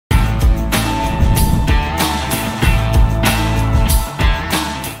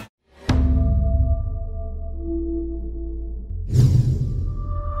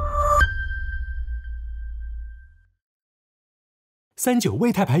39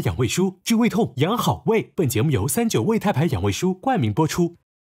胃泰牌养胃舒，治胃痛，养好胃。本节目由39胃泰牌养胃舒冠名播出。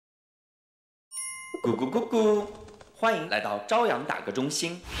咕咕咕咕，欢迎来到朝阳打歌中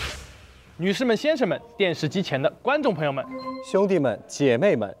心。女士们、先生们，电视机前的观众朋友们，兄弟们、姐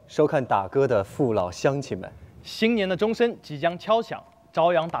妹们，收看打歌的父老乡亲们，新年的钟声即将敲响，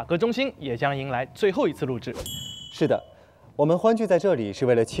朝阳打歌中心也将迎来最后一次录制。是的，我们欢聚在这里是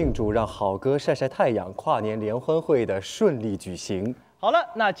为了庆祝让好歌晒晒太阳跨年联欢会的顺利举行。好了，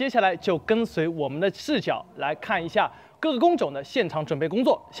那接下来就跟随我们的视角来看一下各个工种的现场准备工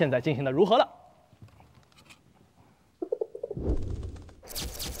作现在进行的如何了。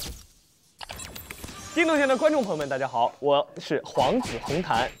镜头前的观众朋友们，大家好，我是黄子弘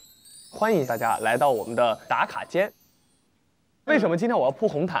凡，欢迎大家来到我们的打卡间。为什么今天我要铺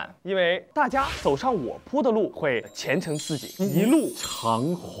红毯？因为大家走上我铺的路会前程似锦，一路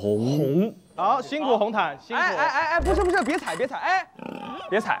长虹。好，辛苦红毯，辛苦。不是，别踩，别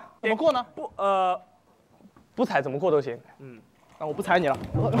踩，怎么过呢？不踩怎么过都行。那我不踩你了。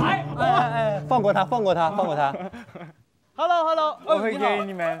放过他。Hello， 我会给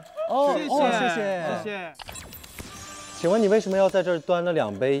你们。谢谢。请问你为什么要在这儿端了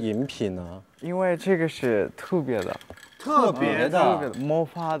2杯饮品呢？因为这个是特别的、魔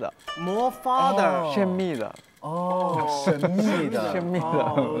法的、神秘的。神秘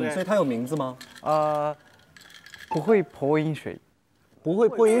的。所以它有名字吗？不会泼饮水。不会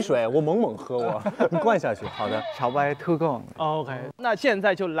泼饮水，我猛喝我，你灌下去。好的，小白特供。OK， 那现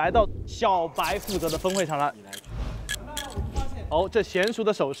在就来到小白负责的分会场了。哦，这娴熟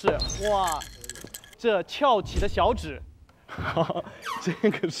的手势，哇，这翘起的小指，这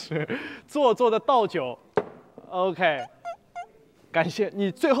个是做作的倒酒。OK， 感谢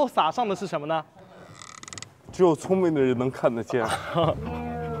你。最后撒上的是什么呢？只有聪明的人能看得见。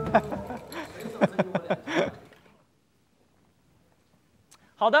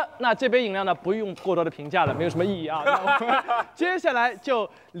好的，那这杯饮料呢，不用过多的评价了，没有什么意义啊。那我们接下来就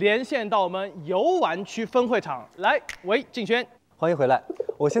连线到我们游玩区分会场来，喂，静轩，欢迎回来。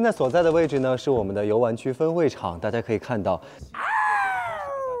我现在所在的位置呢是我们的游玩区分会场，大家可以看到，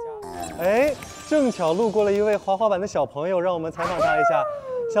正巧路过了一位滑滑板的小朋友，让我们采访他一下。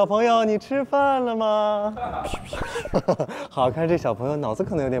小朋友，你吃饭了吗？好看，这小朋友脑子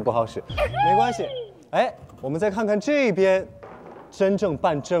可能有点不好使，没关系。我们再看看这边。真正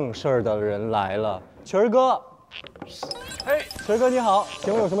办正事儿的人来了，群儿哥。群儿哥你好，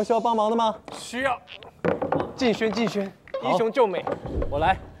请问有什么需要帮忙的吗？需要。静轩，英雄救美。我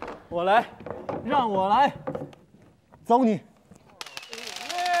来，让我来，走你。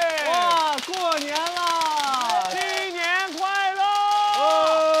哇，过年了！新年快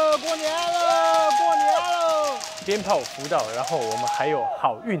乐！过年了！鞭炮福到，然后我们还有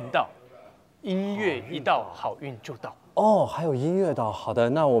好运到，音乐一到，好运就到。还有音乐到，好的，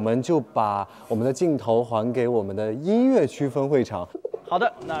那我们就把我们的镜头还给我们的音乐区分会场。好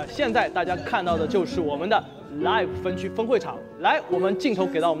的，那现在大家看到的就是我们的 Live 分区分会场。来，我们镜头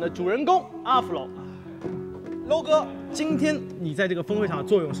给到我们的主人公阿弗罗。楼哥，今天你在这个分会场的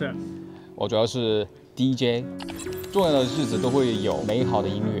作用是？我主要是 DJ， 重要的日子都会有美好的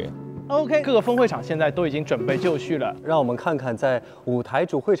音乐。OK， 各个分会场现在都已经准备就绪了，让我们看看在舞台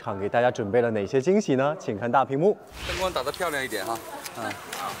主会场给大家准备了哪些惊喜呢？请看大屏幕，灯光打得漂亮一点哈。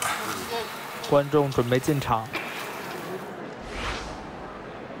观众准备进场。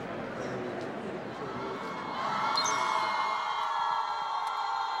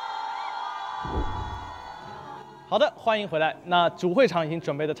好的，欢迎回来。那主会场已经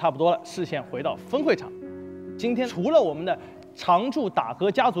准备的差不多了，视线回到分会场。今天除了我们的常驻打歌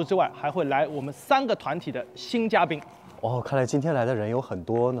家族之外，还会来我们3个团体的新嘉宾。看来今天来的人有很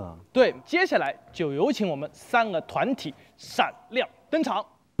多呢。对，接下来就有请我们3个团体闪亮登场。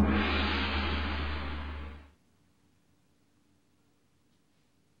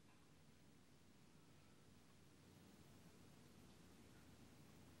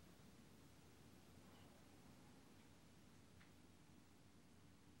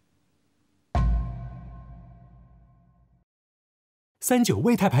39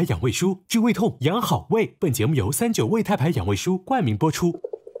胃泰牌养胃舒，治胃痛，养好胃。本节目由39胃泰牌养胃舒冠名播出。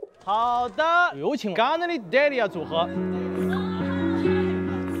好的，有请 Ganali Delia 组合。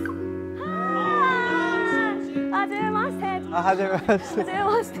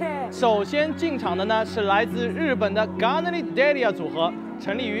首先进场的呢是来自日本的 Ganali Delia 组合，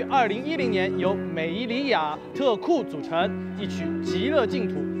成立于2010年，由美依礼芽特库组成，一曲《极乐净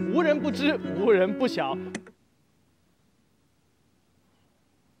土》，无人不知，无人不晓。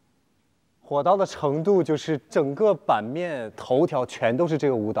火到的程度就是整个版面头条全都是这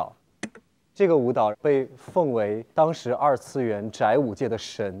个舞蹈。这个舞蹈被奉为当时2次元宅舞界的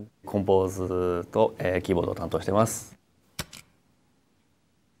神。コンポーズと、キーボードを担当してます。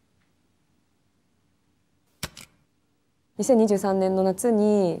2023年の夏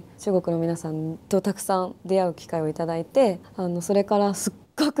に中国の皆さんとたくさん出会う機会をいただいて、それからすっ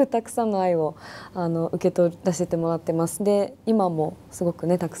ごくたくさんの愛を受け取らせてもらってます。で、今もすごく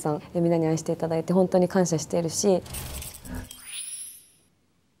ねたくさんみんなに愛していただいて本当に感謝しているし。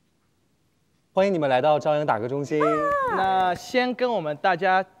欢迎你们来到朝阳打歌中心。那先跟我们大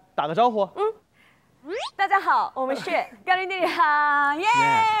家打个招呼。大家好，我们是咖喱你好，耶！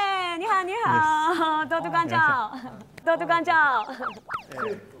你好，你好，多多关照，多多关照。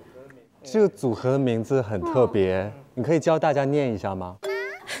这个组合的名字很特别，你可以教大家念一下吗？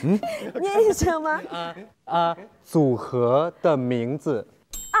念一下吗？组合的名字。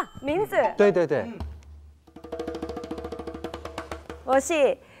名字。对对对。我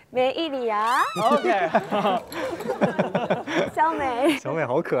是美依礼芽。OK。小美。小美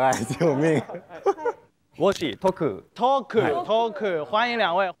好可爱，救命！我是 Talk， 欢迎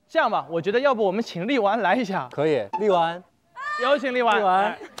两位。这样吧，我觉得要不我们请力丸来一下。可以，力丸，有请力丸。お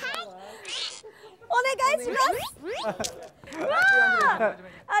願いします。哇，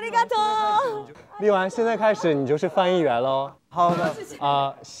ありがとう。力丸，现在开始你就是翻译员喽。好的。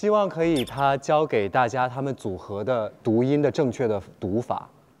希望可以他教给大家他们组合的读音的正确的读法。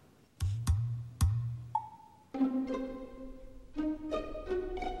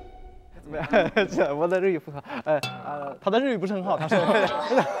我的日语不好，他的日语不是很好，他说。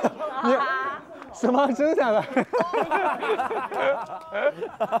你什么？真的假的？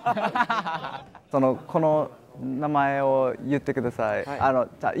この名前を言ってください。じゃ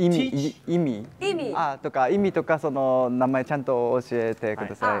意味とかその名前ちゃんと教えてく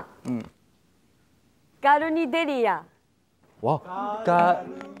ださい。ガルニデリア。哇，ガル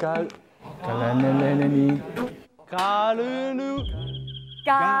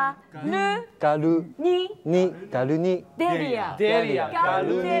ニデリア。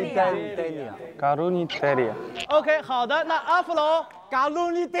嘎鲁尼德里亚。OK， 好的，那阿弗龙，嘎鲁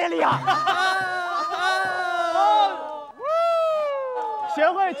尼德里亚。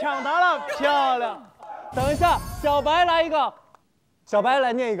学会抢答了，漂亮。等一下，小白来一个，小白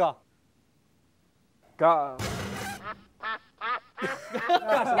来念一个。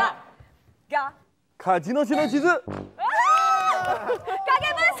卡基诺西诺机子。影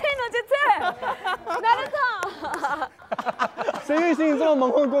分身の術。ナルト。谁运气这么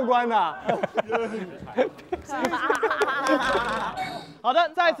蒙混过关的？好的，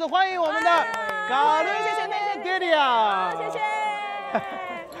再次欢迎我们的嘎鲁尼德里亚。谢谢。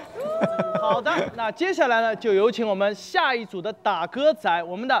好的，那接下来呢，就有请我们下一组的打歌仔，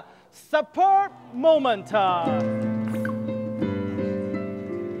我们的 Super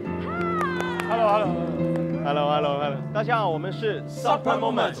Moment。Hello， 大家好，我们是 Super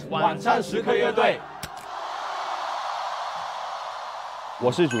Moment 晚餐时刻乐队。我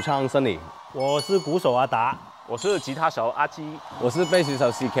是主唱森林，我是鼓手阿达，我是吉他手阿基，我是贝斯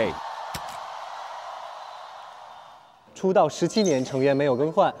手 CK。出道17年，成员没有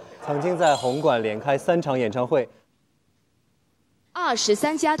更换，曾经在红馆连开3场演唱会。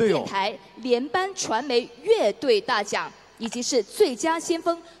23家电台联颁传媒乐队大奖。以及是最佳先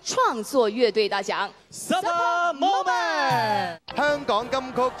锋創作樂隊大獎 Super Moment 香港金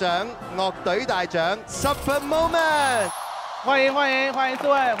曲獎樂隊大獎 Super Moment 歡迎四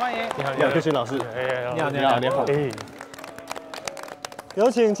位，歡迎。你好，科勋老師。你好。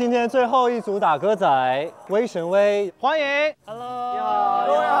有請今天最後一組打歌仔威神威，歡迎。Hello， 你好，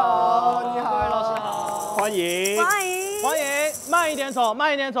各位好，你好，老師好，歡迎。慢一點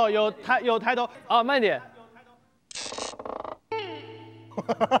走，有抬頭啊，慢一點。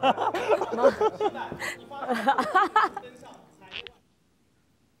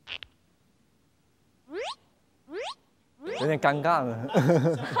有点尴尬了。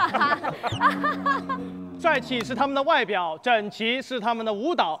帅气是他们的外表，整齐是他们的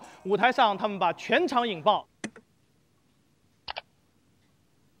舞蹈。舞台上，他们把全场引爆。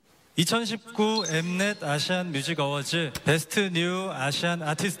2019 Mnet 아시안 뮤직 어워즈 베스트 뉴 아시안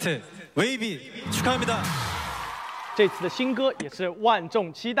아티스트 웨이비 축하합니다。这次的新歌也是万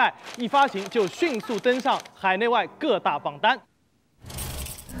众期待，一发行就迅速登上海内外各大榜单。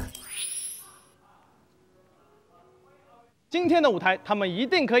今天的舞台，他们一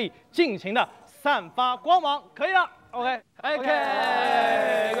定可以尽情的散发光芒，可以了。OK，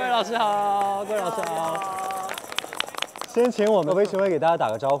 各位老师好，各位老师好。先请我们威神威给大家打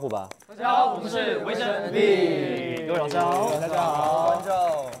个招呼吧。大家好，我们是威神威。各位老师好，大家好，观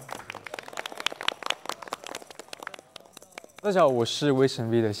众。大家好，我是威神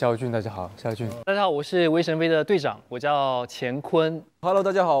V 的肖俊。大家好，肖俊。大家好，我是威神 V 的队长，我叫乾坤。Hello，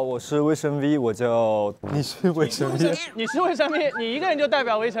 大家好，我是威神 V， 我叫你是威神 V， 你是威神 V， 你一个人就代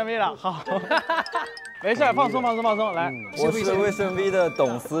表威神 V 了。好，没事，放松，来。我是威神 V 的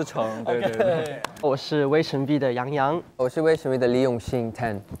董思成，对。我是威神 V 的杨洋，我是威神 V 的李永信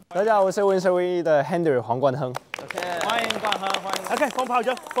Ten。大家好，我是威神 V 的 Handler 黄冠亨。欢迎冠亨，欢迎。OK， 风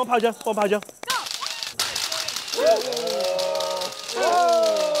炮球。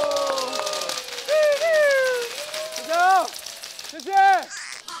谢谢。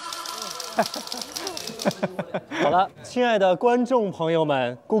好了，亲爱的观众朋友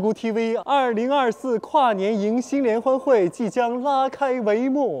们，咕咕 TV 2024跨年迎新联欢会即将拉开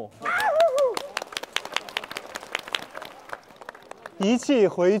帷幕。一气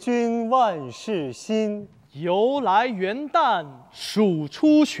回军，万事兴。由来元旦，暑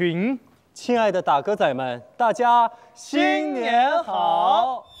初旬。亲爱的打歌仔们，大家新年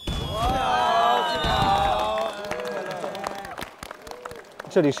好！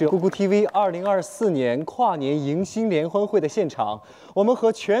这里是咕咕 TV 2024年跨年迎新联欢会的现场，我们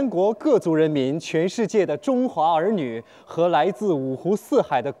和全国各族人民、全世界的中华儿女和来自五湖四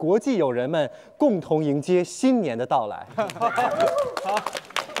海的国际友人们共同迎接新年的到来。好。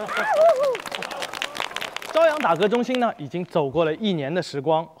朝阳打歌中心呢，已经走过了1年的时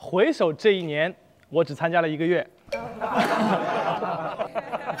光，回首这1年，我只参加了1个月。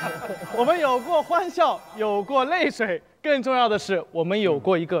我们有过欢笑，有过泪水，更重要的是，我们有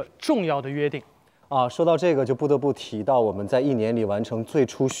过一个重要的约定。说到这个，就不得不提到我们在1年里完成最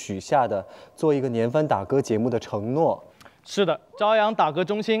初许下的做一个年番打歌节目的承诺。是的，朝阳打歌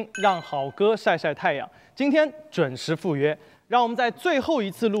中心让好歌晒晒太阳，今天准时赴约。让我们在最后一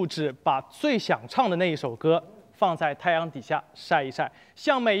次录制，把最想唱的那一首歌放在太阳底下晒一晒，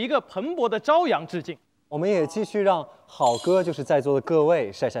向每一个蓬勃的朝阳致敬。我们也继续让好歌，就是在座的各位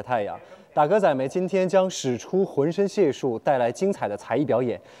晒晒太阳。打歌仔们今天将使出浑身解数，带来精彩的才艺表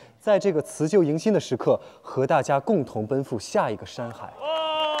演，在这个辞旧迎新的时刻，和大家共同奔赴下一个山海。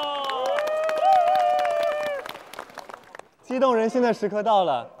激动人心的时刻到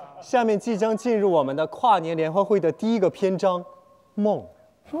了。下面即将进入我们的跨年联欢会的第一个篇章，梦。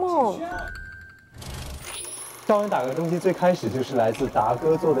朝阳打歌中心最开始就是来自达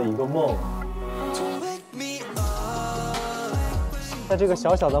哥做的一个梦，在这个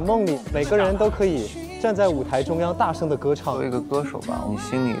小小的梦里，每个人都可以站在舞台中央大声的歌唱。作为一个歌手吧，你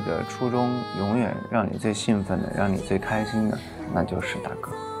心里的初衷永远让你最兴奋的，让你最开心的，那就是打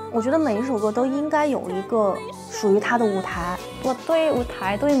歌。我觉得每一首歌都应该有一个属于它的舞台。我对舞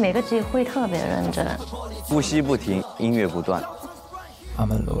台，对每个机会特别认真，呼吸不停，音乐不断。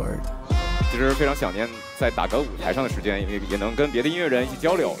I'm a Lord。其实非常想念在打歌舞台上的时间，因为也能跟别的音乐人一起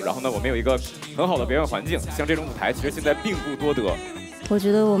交流。然后呢，我们有一个很好的表演环境，像这种舞台其实现在并不多得。我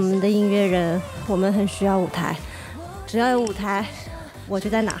觉得我们的音乐人，我们很需要舞台，只要有舞台，我就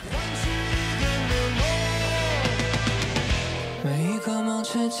在哪。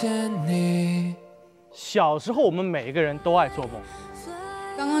小时候我们每一个人都爱做梦。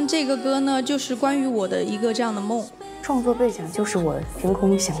刚刚这个歌呢，就是关于我的一个这样的梦。创作背景就是我凭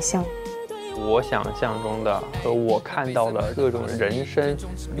空想象。我想象中的和我看到的各种人生、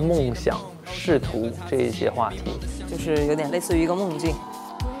梦想、仕途这些话题，就是有点类似于一个梦境，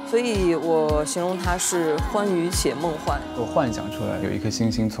所以我形容它是欢愉且梦幻。我幻想出来有一颗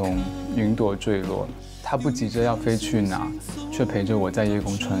星星从云朵坠落，它不急着要飞去哪，却陪着我在夜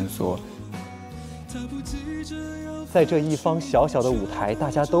空穿梭。在这一方小小的舞台，大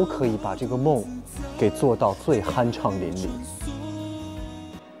家都可以把这个梦给做到最酣畅淋漓。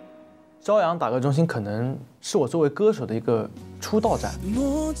朝阳打歌中心可能是我作为歌手的一个出道站。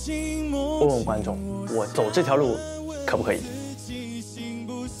问问观众，我走这条路可不可以？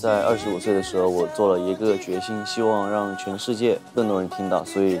在25岁的时候，我做了一个决心，希望让全世界更多人听到，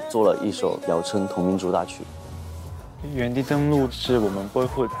所以做了一首姚琛同名主打曲。原地登陆是我们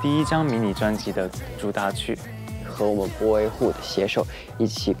Boyhood 第一张迷你专辑的主打曲，和我们 Boyhood 携手一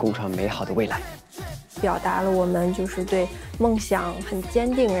起共创美好的未来，表达了我们就是对梦想很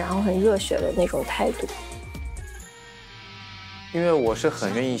坚定，然后很热血的那种态度。因为我是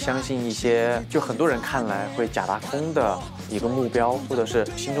很愿意相信一些就很多人看来会假大空的一个目标，或者是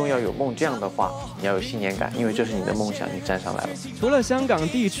心中要有梦，这样的话你要有信念感，因为这是你的梦想，你站上来了。除了香港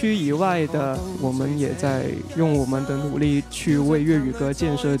地区以外的，我们也在用我们的努力去为粤语歌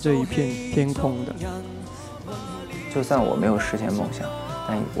建设这一片天空的。就算我没有实现梦想，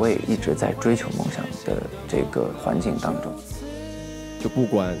但我也一直在追求梦想的这个环境当中。就不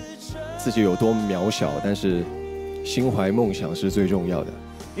管自己有多渺小，但是心怀梦想是最重要的。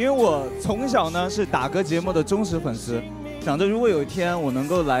因为我从小呢是打歌节目的忠实粉丝，想着如果有一天我能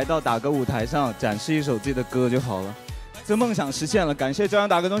够来到打歌舞台上展示一首自己的歌就好了。这梦想实现了，感谢朝阳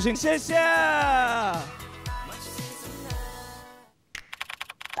打歌中心，谢谢。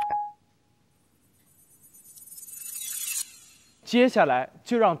接下来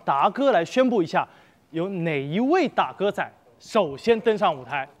就让达哥来宣布一下，有哪一位打歌仔首先登上舞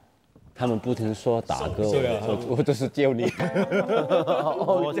台。他们不停说打歌，我就是叫你，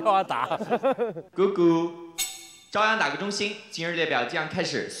我叫他打。姑姑，朝阳打歌中心今日列表将开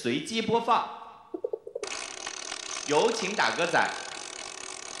始随机播放，有请打歌仔。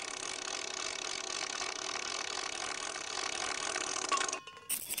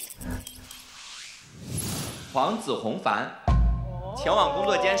黄子弘凡，前往工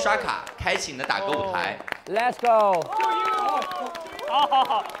作间刷卡，开启你的打歌舞台。Let's go！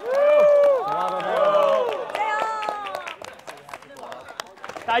 好，加油！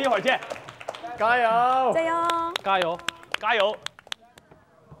大家一会儿见，加油！加油！加油！加油！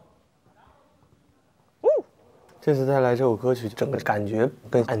这次带来这首歌曲，整个感觉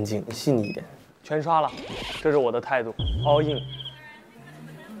更安静、细腻一点。全刷了，这是我的态度 ，all in。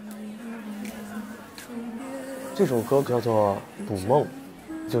这首歌叫做《捕梦》，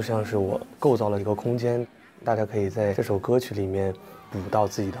就像是我构造了一个空间，大家可以在这首歌曲里面捕到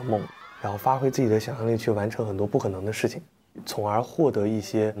自己的梦，然后发挥自己的想象力去完成很多不可能的事情，从而获得一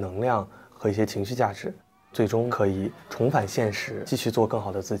些能量和一些情绪价值，最终可以重返现实，继续做更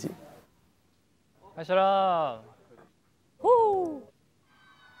好的自己。开始了。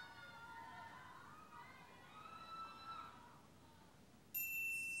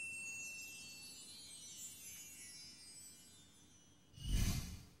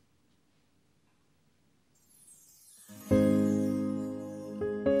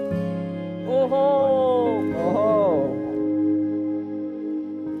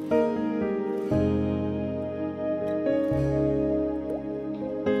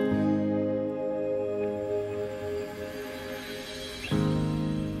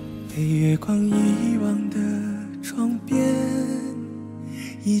被月光遗忘的窗边，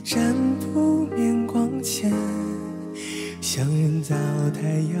一盏不眠光线，像人造太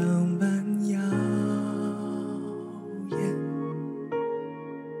阳般耀眼。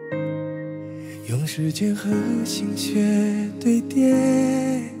用时间和心血堆叠，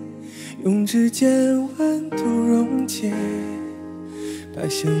用指尖温度溶解，把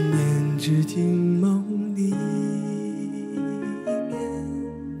想念织进梦里。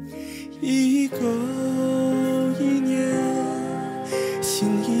一个一年，心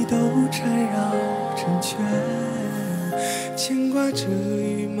意都缠绕成圈，牵挂着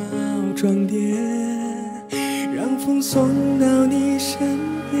羽毛装点，让风送到你身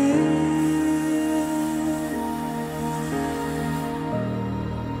边。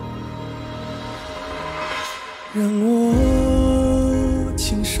让我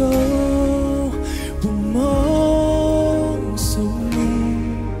亲手捕梦送你，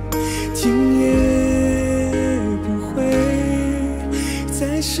今夜不会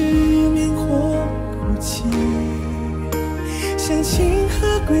再失眠或哭泣，相信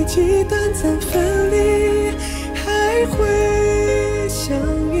和轨迹短暂分离，还会相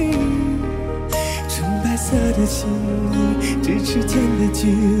遇。纯白色的心意，咫尺间的距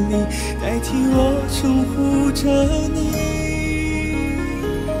离，代替我守护着你。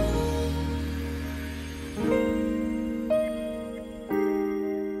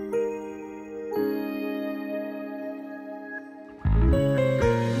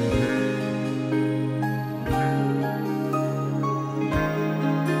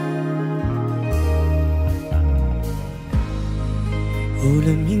无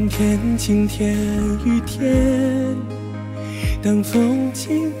论明天、晴天、雨天，当风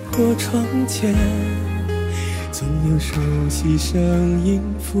经过窗前，总有熟悉声音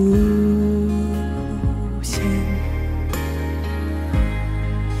浮现。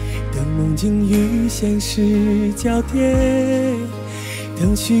当梦境与现实交叠，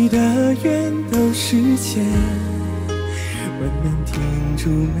当许的愿都实现，慢慢停住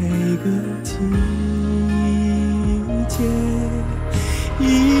每个季节。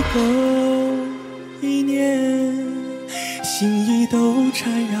一个一年，心意都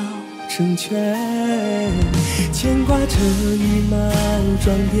缠绕成圈，牵挂着羽毛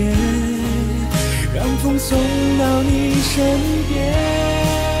装点，让风送到你身边。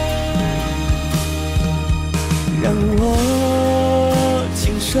让我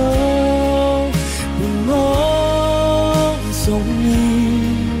亲手捕梦送你，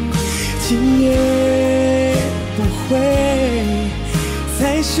今夜不会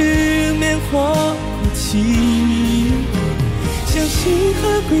再失眠或哭泣，相信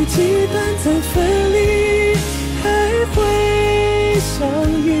和轨迹短暂分离，还会相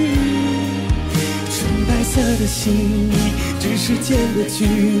遇。纯白色的心意，只时间的距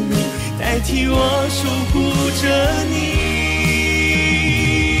离代替我守护着你。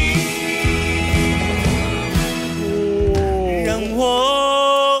让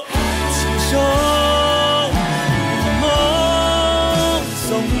我亲手梦送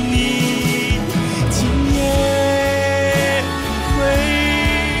你，今夜会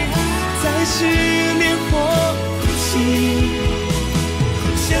在失眠或哭泣。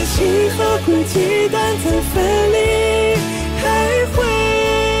相信和轨迹短暂分离，还会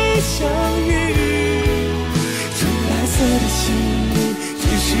相遇。纯白色的心意，只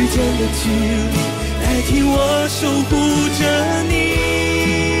时间的距离代替我守护着你。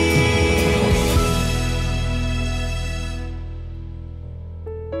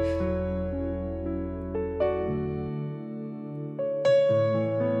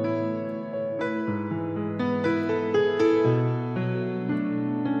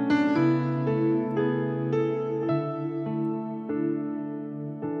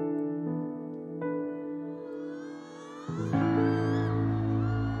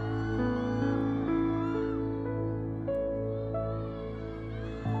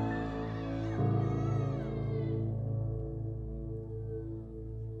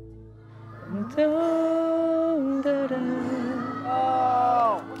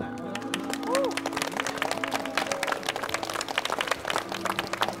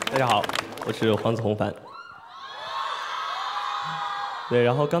大家好，我是黄子弘凡。对，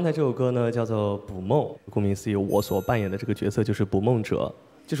然后刚才这首歌呢叫做《捕梦》，顾名思义，我所扮演的这个角色就是捕梦者。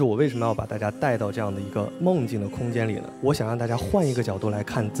就是我为什么要把大家带到这样的一个梦境的空间里呢？我想让大家换一个角度来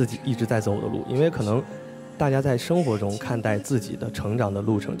看自己一直在走的路，因为可能大家在生活中看待自己的成长的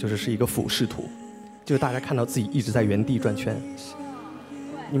路程，是一个俯视图，就是大家看到自己一直在原地转圈，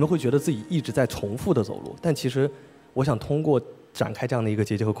你们会觉得自己一直在重复的走路，但其实我想通过展开这样的一个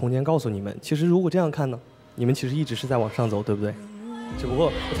结界和空间，告诉你们，其实如果这样看呢，你们其实一直是在往上走，对不对？只不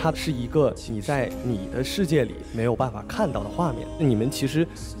过它是一个你在你的世界里没有办法看到的画面。你们其实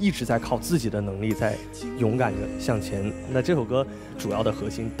一直在靠自己的能力在勇敢着向前。那这首歌主要的核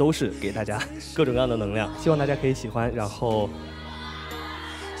心都是给大家各种各样的能量，希望大家可以喜欢。然后，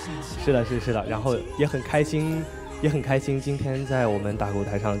是的，然后也很开心，今天在我们打歌舞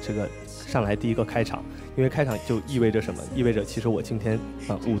台上这个上来第一个开场，因为开场就意味着什么？意味着其实我今天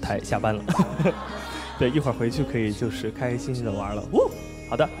舞台下班了。对，一会儿回去可以就是开开心心的玩了。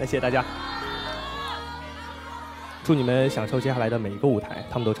好的，那谢谢大家，祝你们享受接下来的每一个舞台，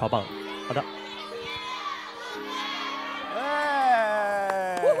他们都超棒。好的。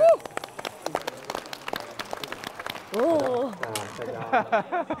哦，大家。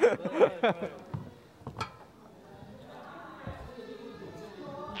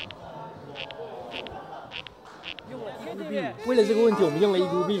为了这个问题，我们用了1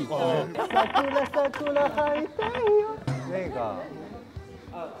卢币。那个。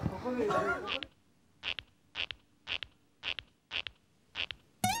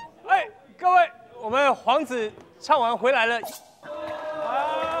哎，各位，我们黄子唱完回来了。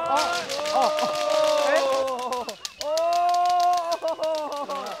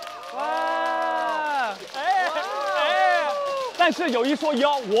但是有一说一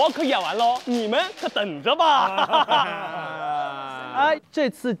哦，我可演完喽，你们可等着吧。哎，这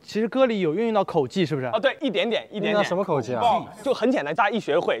次其实歌里有运用到口技，是不是？哦，对，一点点。运到什么口技啊？就很简单，大家一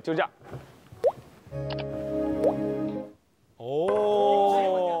学会就这样。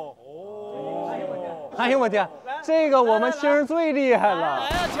哎呦我天，这个我们青儿最厉害了。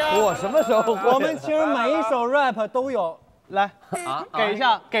我什么时候会？我们青儿每一首 rap 都有。来，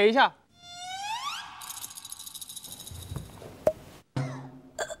给一下。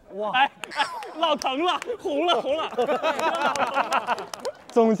哇！哎，老疼了，红了。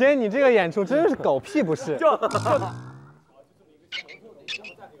总监，你这个演出真是狗屁不是。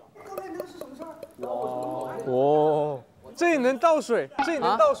哦，这里能倒水，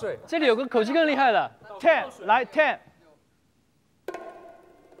这里有个口技更厉害的 ，10， 来 10。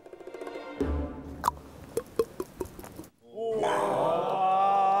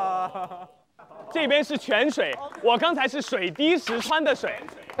哇！这边是泉水，我刚才是水滴石穿的水。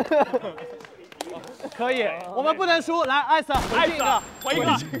可以，我们不能输。来，艾斯，回一个，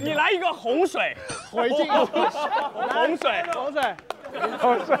你来一个洪水，回敬，洪水。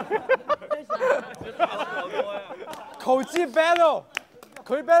口技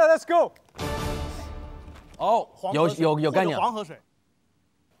battle，let's go。哦，有概念。黄河水。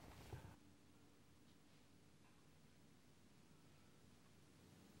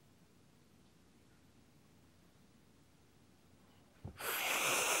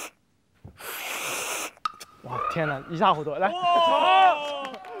天哪，一塌糊涂。来，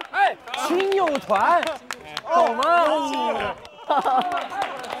哎，亲友团，懂吗？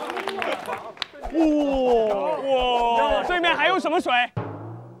哇，对面还有什么水？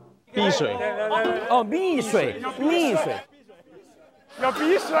碧水。哦，蜜水，蜜水。要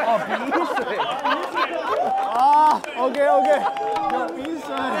鼻水。哦，鼻水。啊 ，OK， 要鼻水。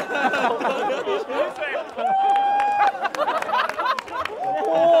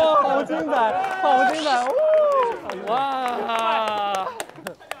哇，好精彩，好精彩！哇！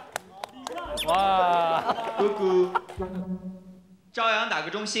哇！咕咕。朝阳打歌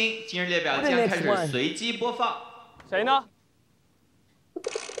中心今日列表将开始随机播放。谁呢？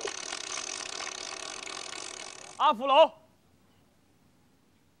阿福楼。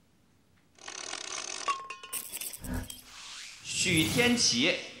许天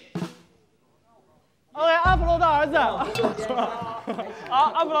琪。OK， 阿福楼的儿子。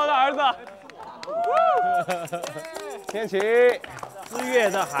好，阿福楼的儿子。天琪。诗月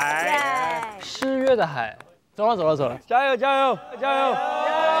的海。诗月的海。走了，加油！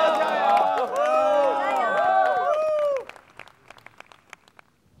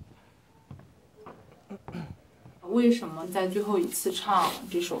为什么在最后一次唱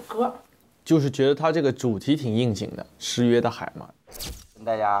这首歌？就是觉得它这个主题挺应景的，诗约的海嘛。跟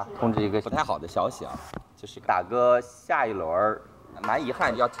大家通知一个不太好的消息啊，就是打歌下一轮，蛮遗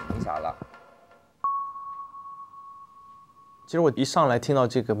憾就要停一下了。其实我一上来听到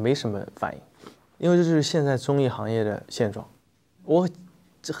这个没什么反应，因为这就是现在综艺行业的现状，我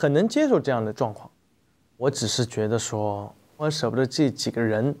很能接受这样的状况。我只是觉得说，我舍不得这几个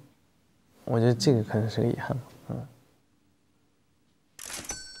人，我觉得这个可能是个遗憾吧。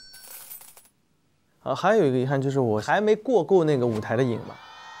还有一个遗憾就是我还没过够那个舞台的瘾嘛。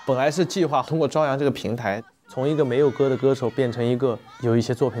本来是计划通过朝阳这个平台，从一个没有歌的歌手变成一个有一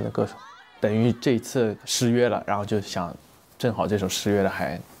些作品的歌手，等于这一次失约了，然后就想，正好这首失约的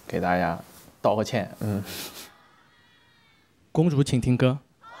还给大家道个歉。公主请听歌。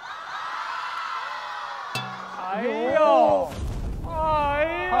哎呦，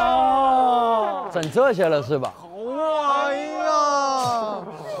整这些了是吧？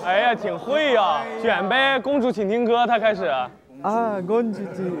哎呀，挺会呀！选呗，公主请听歌，他开始。公主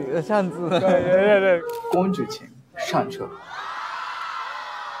请上字。对。公主请上车。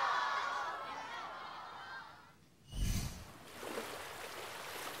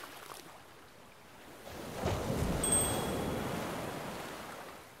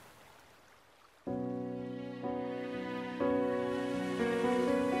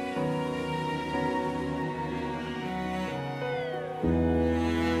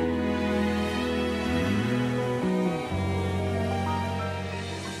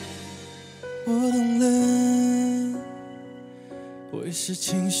我懂了，我是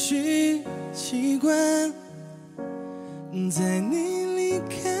情绪习惯，在你离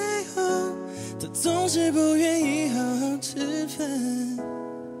开后，他总是不愿意好好吃饭，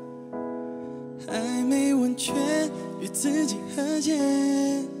还没完全与自己和解，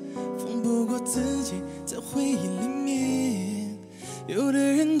放不过自己在回忆里面，有的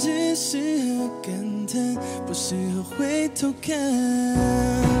人只适合感叹，不适合回头看。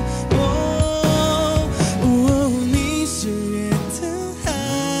你是月的海，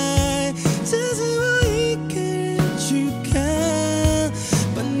这次我一个人去看，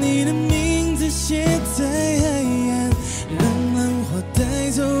把你的名字写在海岸，让浪花带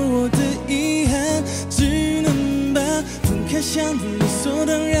走我的遗憾，只能把分开想得理所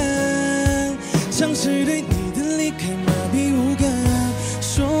当然，尝试对你的离开麻痹无感，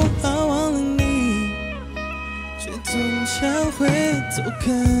说好忘了你，却总想回头看。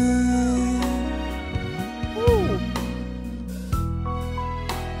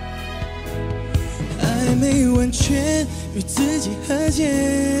还没完全与自己和解，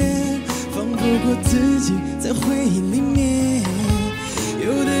放不过自己在回忆里面，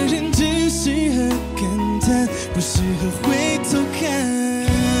有的人只适合感叹，不适合回头看。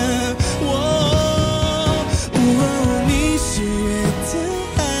你是月的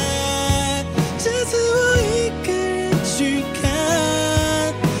海，这次我一个人去看，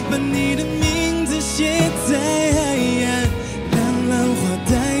把你的名字写在海岸，让浪花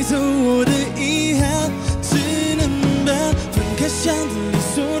带走我的遗憾，只能把分开想得理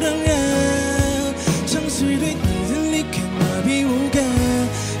所当然，尝试对你的离开麻痹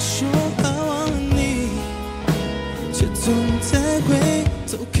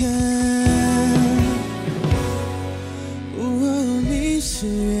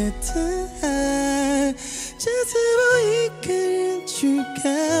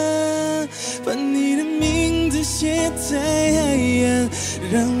把你的名字写在海洋，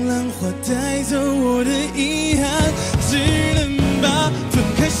让浪花带走我的遗憾，只能把分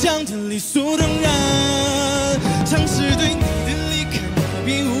开想得理所当然，尝试对你的离开麻痹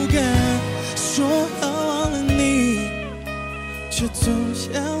无感，说好忘了你，却总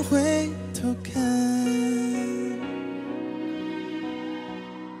想回头看。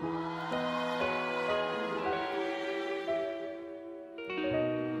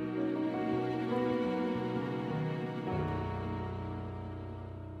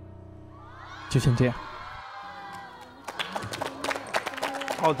就先这样。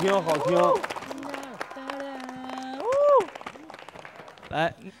好听，好听。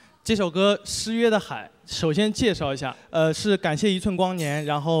来，这首歌《失约的海》，首先介绍一下，是感谢一寸光年，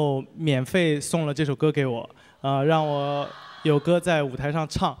然后免费送了这首歌给我，让我有歌在舞台上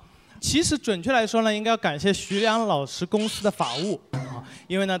唱。其实准确来说呢，应该要感谢徐良老师公司的法务啊，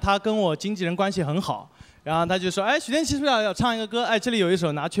因为呢他跟我经纪人关系很好，然后他就说，哎，许天琪是不是要唱一个歌？哎，这里有一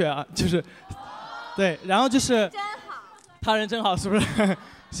首拿去啊，就是，对，然后就是他人真好，是不是？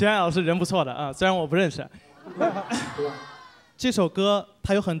徐良老师人不错的啊，虽然我不认识。这首歌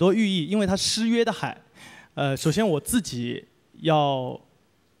它有很多寓意，因为它失约的海。首先我自己要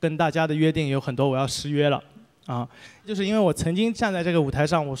跟大家的约定有很多，我要失约了啊，就是因为我曾经站在这个舞台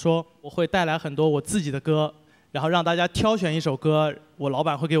上，我说我会带来很多我自己的歌，然后让大家挑选一首歌，我老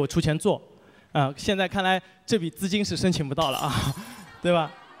板会给我出钱做。现在看来这笔资金是申请不到了啊，对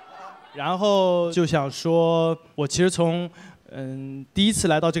吧？然后就想说，我其实从第一次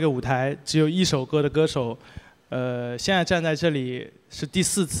来到这个舞台，只有一首歌的歌手。现在站在这里是第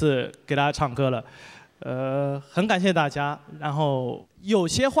4次给大家唱歌了，很感谢大家。然后有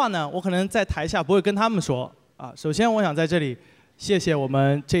些话呢，我可能在台下不会跟他们说啊。首先，我想在这里谢谢我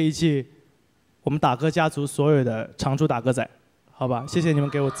们这一季我们打歌家族所有的常驻打歌仔，好吧？谢谢你们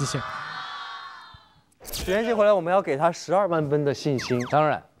给我自信。许天琪回来，我们要给他12万分的信心。当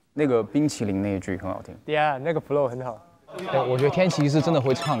然，那个冰淇淋那一句很好听。对啊，那个 flow 很好。我觉得天琪是真的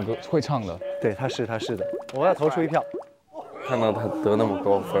会唱歌，会唱的。对，他是的。我要投出一票。看到他得那么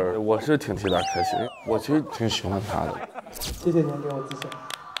高分，我是挺替他开心。我其实挺喜欢他的。谢谢你们给我自信。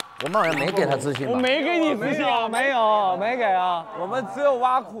我们好像没给他自信吧？我没给你自信啊，没给啊，我们只有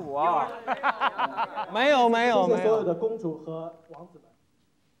挖苦啊。没有。谢谢所有的公主和王子们。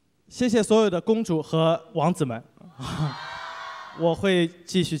谢谢所有的公主和王子们，我会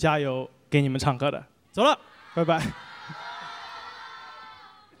继续加油给你们唱歌的。走了，拜拜。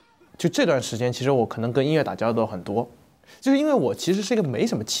就这段时间，其实我可能跟音乐打交道很多，就是因为我其实是一个没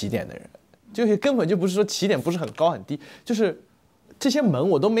什么起点的人，就是根本就不是说起点不是很高很低，就是这些门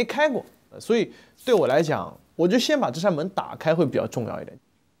我都没开过，所以对我来讲，我就先把这扇门打开会比较重要一点。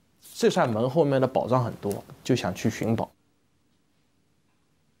这扇门后面的宝藏很多，就想去寻宝。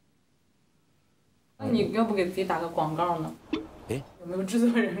那你要不给自己打个广告呢？哎，有没有制作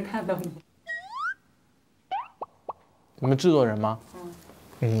人看到你？你们制作人吗？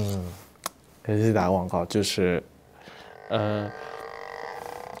给自己打个广告，就是，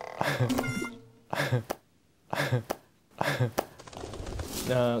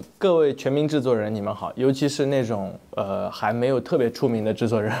各位全民制作人，你们好，尤其是那种还没有特别出名的制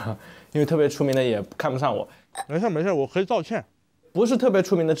作人，因为特别出名的也看不上我。没事，我可以道歉。不是特别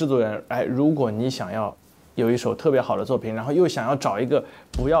出名的制作人，哎，如果你想要有一首特别好的作品，然后又想要找一个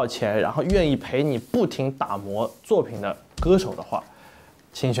不要钱，然后愿意陪你不停打磨作品的歌手的话，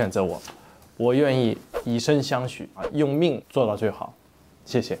请选择我，我愿意以身相许啊，用命做到最好，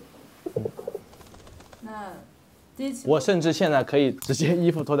谢谢。那第一期，我甚至现在可以直接衣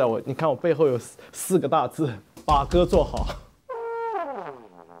服脱掉我，你看我背后有4个大字，把歌做好。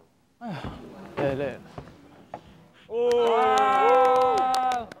哎呀，累了。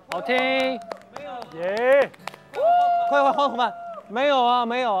好听。耶！快，黄同伴，没有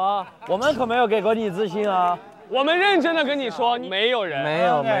啊，我们可没有给过你自信啊。我们认真的跟你说，没有人。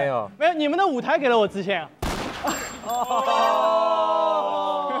没有，你们的舞台给了我自信。好，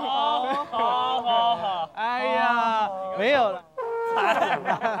哎呀，没有了。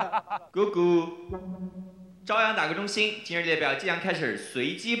姑姑，朝阳打歌中心今日列表即将开始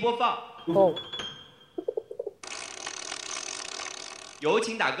随机播放。有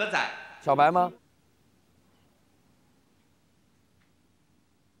请打歌仔。小白吗？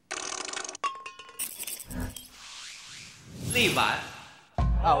力丸。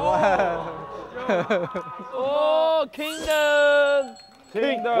哦 ，Kingdom。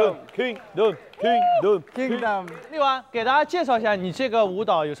力丸，给大家介绍一下你这个舞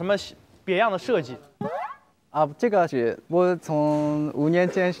蹈有什么别样的设计？这个是我从5年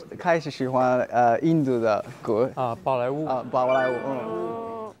前开始喜欢印度的歌宝莱坞。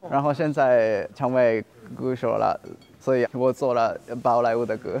然后现在成为歌手了，所以我做了宝莱坞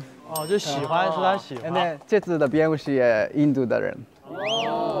的歌。哦，就喜欢是他喜欢。对，这次的编舞是印度的人。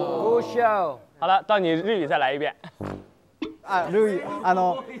YOUKU SHOW。好了，到你日语再来一遍。ルイ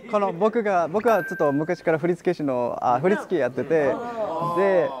この僕はちょっと昔から振付師の振付やってて、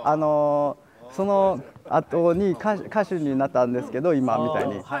でその後に歌手になったんですけど今みたい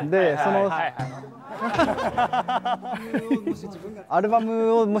に。でそのアルバ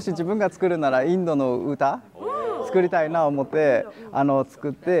ムをもし自分が作るならインドの歌作りたいなと思って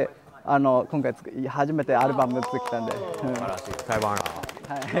作って今回初めてアルバム作ったんで。太棒了。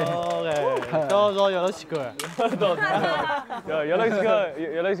OK，どうぞよろしく。どうぞ。よろしく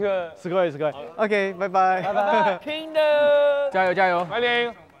よろしく。すごいすごい。OK， 拜拜。拜拜。Kingdom，加油加油，快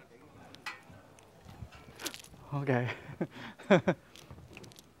点。OK。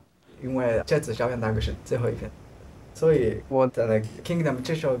因为这次朝阳大哥是最后一篇，所以我的 Kingdom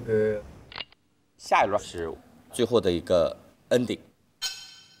这首歌，下一轮是最后的一个 ending。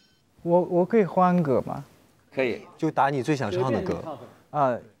我可以换歌吗？可以，就打你最想唱的歌。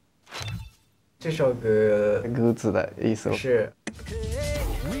这首歌歌词的意思是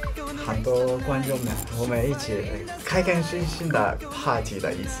很多观众们，我们一起开开心心的 party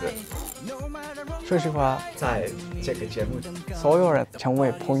的意思。说实话，在这个节目中，所有人成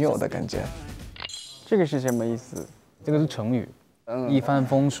为朋友的感觉，这个是什么意思？这个是成语，一帆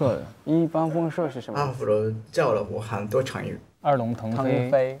风顺。一帆风顺是什么？阿福罗教了我很多成语，二龙腾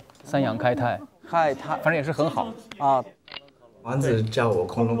飞，三阳开泰，反正也是很好啊。王子叫我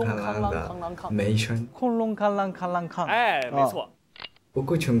空中看浪的梅春，空中看浪看浪看，哎，没错。不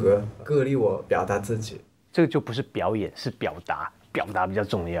顾穷歌，歌励我表达自己。这个就不是表演，是表达，表达比较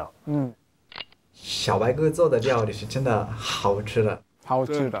重要。小白哥做的料理是真的好吃的，好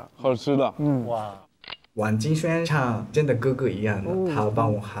吃的，好吃的。哇，王金轩唱真的哥哥一样的，他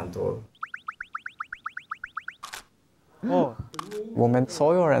帮我很多。我们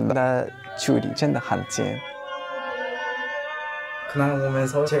所有人的距离真的很近。可能我们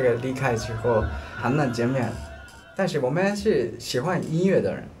从这个离开之后很难见面，但是我们是喜欢音乐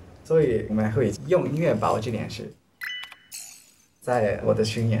的人，所以我们会用音乐把握这件事。在我的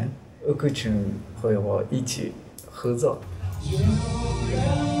巡演，YOUKU群和我一起合作。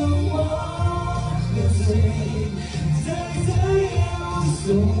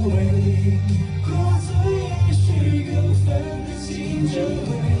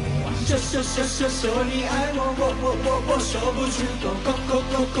说你爱我，我说不出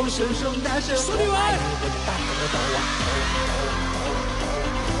口，声声大声说你爱。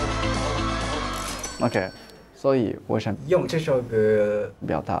OK， 所以我想用这首歌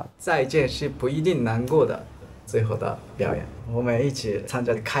表达再见是不一定难过的最后的表演，我们一起参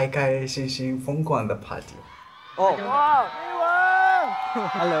加开开心心疯狂的 party。哇，一文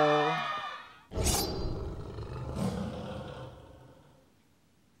 ，Hello。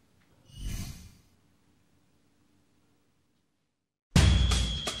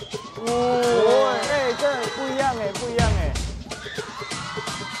这不一样不一样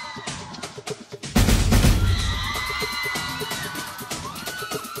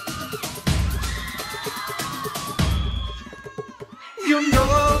You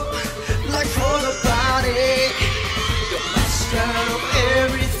know, like for the body, the master of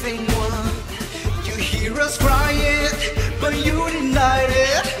everything one. You hear us crying, but you deny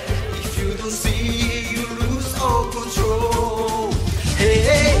it. If you don't see, you lose all control.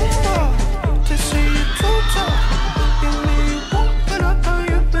 Hey, to see you total, you may walk, but I know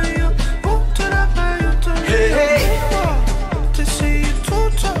you, but you walk to the fire to hey, to see you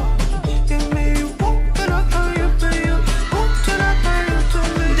total, you may walk, but I know you, but you walk to the fire to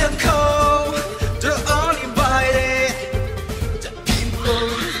the cold, the uninvited, the people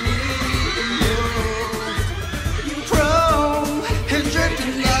need the most. You grow and drip the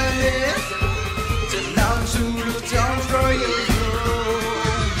nightmares, the now to the down for you.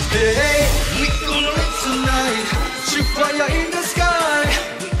 Hey, we gonna live tonight. Shoot fire in the sky.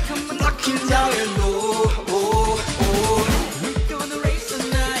 We come knocking down your door. We gonna race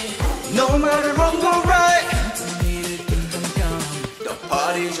tonight. No matter wrong or right. The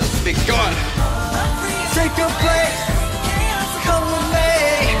party just begun. Take a place. Come with me.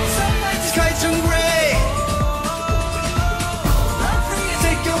 Sky turn gray.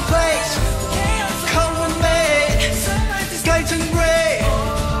 Take your place. Come with me. Sky turn gray.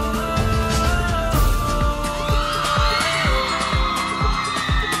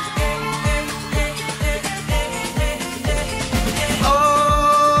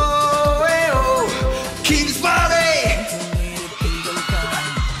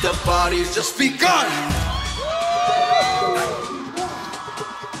 The party's just begun.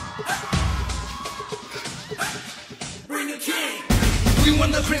 We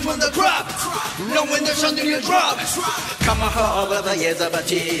want the cream from the crop. Now when the sound you drop. Come on, how about the yes of a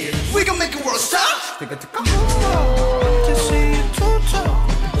tea? We can make it world stop. Take it to come on. To see you total.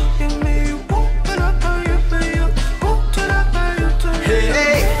 Give me walk it up, you walk it up,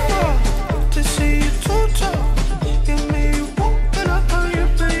 hey. To see you total. Give me walk it up, you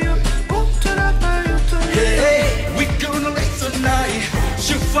walk it up, hey. We gonna race tonight.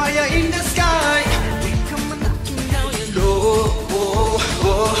 Shoot fire in the sky. We come knocking down your door.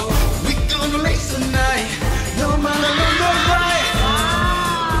 We gonna race tonight. No matter no right.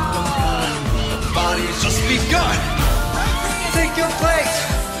 Body's just begun. Take your place.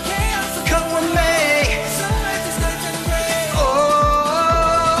 Come with me. Oh,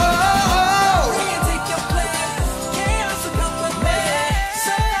 take your place. Come with me.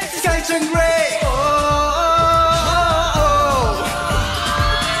 Sky turn gray.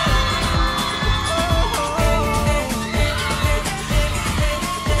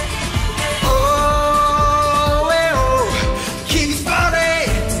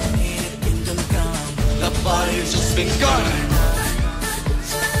 Begun.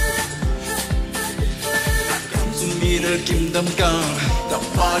 Come to me, the kingdom come. The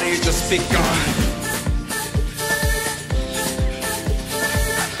party just begun.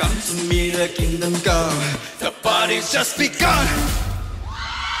 Come to me, the kingdom come. The party's just begun.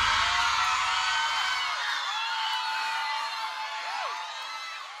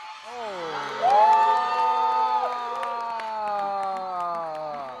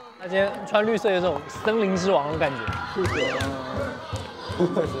 他今天穿绿色有种森林之王的感觉，谢谢。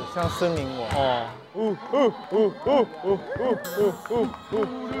像森林王哦。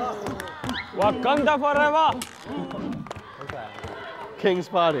Wakanda forever. King's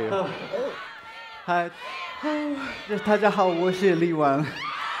Party。嗨，大家好，我是李王。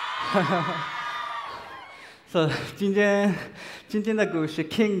是今天的歌是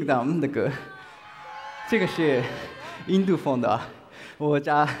Kingdom 的歌，这个是印度风的，我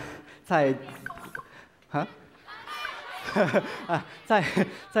家在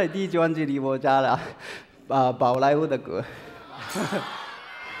在第一专辑里我加了宝莱坞的歌。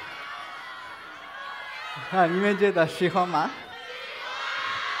你们觉得喜欢吗？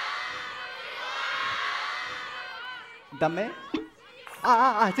ダメ？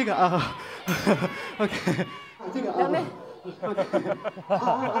这个OK， 这个ダメ。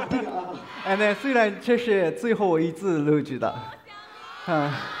这个虽然这是最后一次录制的，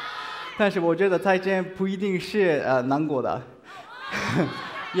但是我觉得再见不一定是难过的，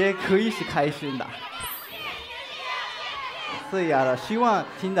也可以是开心的。所以希望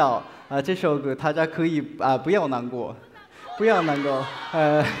听到这首歌，大家可以不要难过，不要难过，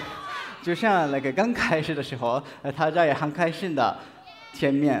就像那个刚开始的时候，大家也很开心的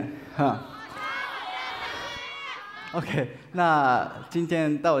前面OK， 那今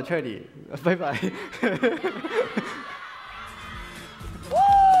天到这里，拜拜。今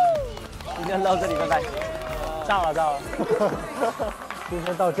天到这里，拜拜。炸了。今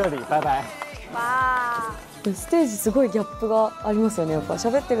天到这里，拜拜。わー。ステージすごいギャップがありますよね。やっぱ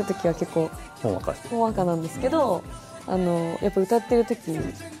喋ってる時は結構ほんわかなんですけど、やっぱ歌ってる時っ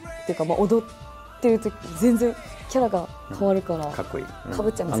ていうか踊ってる時全然キャラが変わるからかっこいい。かぶ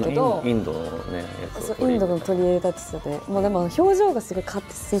っちゃうんですけど、インドのねインドの取り入れたって言ってて、でも表情がすごいカッ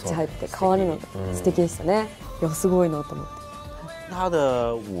てスイッチ入って変わるのが素敵でしたね。いやすごいなと思って。他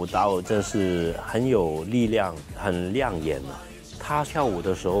的舞蹈真是很有力量，很亮眼啊。他跳舞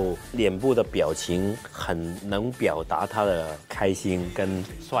的时候，脸部的表情很能表达他的开心跟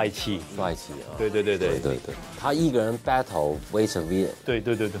帅气。帅气啊！对，他一个人 battle 围成 V， 对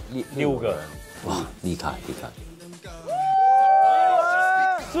，6个人，哇，厉害。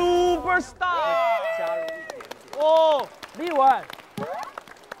Superstar， 哦，立文，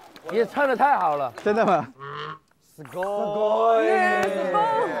也唱得太好了，真的吗？すご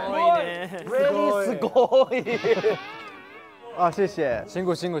い谢谢，辛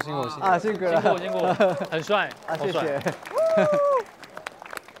苦辛苦了，辛苦，很帅谢谢。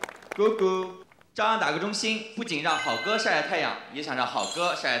姑姑，朝阳打歌中心不仅让好歌晒晒太阳，也想让好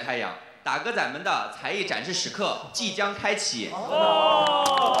歌晒晒太阳。打歌仔们的才艺展示时刻即将开启。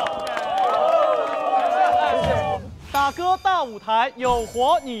打歌大舞台，有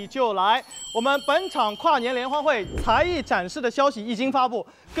活你就来！我们本场跨年联欢会才艺展示的消息一经发布，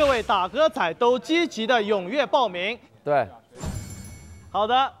各位打歌仔都积极的踊跃报名。对，好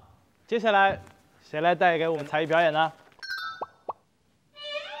的，接下来谁来带给我们才艺表演呢？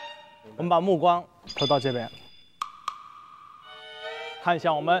我们把目光投到这边，看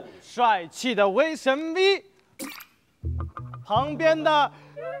向我们帅气的威神 V， 旁边的。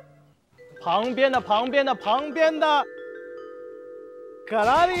嘎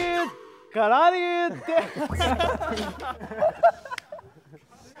啦哩，嘎啦哩，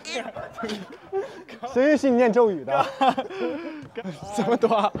谁允许你念咒语的？怎么读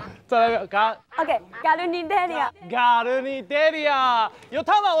啊？再来一遍，嘎。OK， 嘎鲁尼德利亚，嘎鲁尼德利亚，由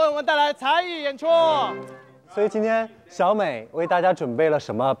他们为我们带来才艺演出。所以今天小美为大家准备了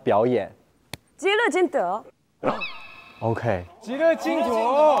什么表演？极乐净土。OK。极乐净土。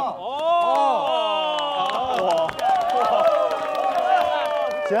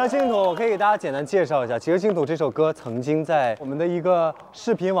极乐净土，我可以给大家简单介绍一下。极乐净土这首歌曾经在我们的一个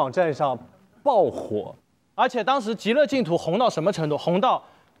视频网站上爆火，而且当时极乐净土红到什么程度？红到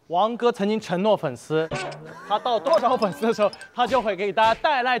王哥曾经承诺粉丝，他到多少粉丝的时候，他就会给大家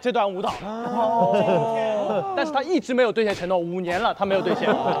带来这段舞蹈。但是他一直没有兑现承诺，5年了，他没有兑现。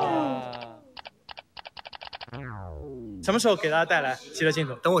什么时候给大家带来极乐净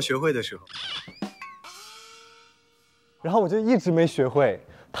土？等我学会的时候。然后我就一直没学会，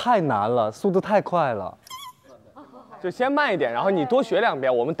太难了，速度太快了。就先慢一点，然后你多学2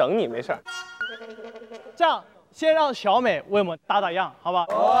遍，我们等你，没事儿。这样，先让小美为我们打打样，好吧？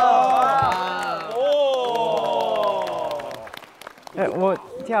哎，我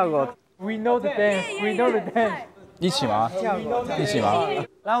跳过。We know the dance, we know the dance。一起吗？一起吗？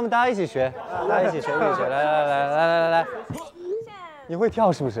来，我们大家一起学，大家一起学，一起学。来。你会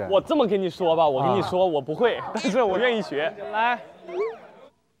跳是不是？我这么跟你说吧，我跟你说，我不会，但是我愿意学。来。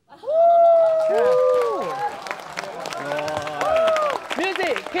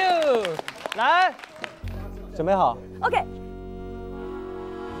Music cue， 来，准备好。OK。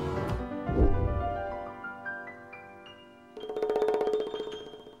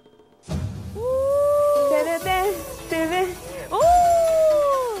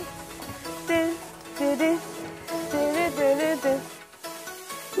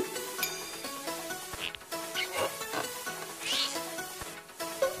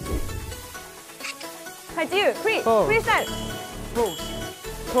快继续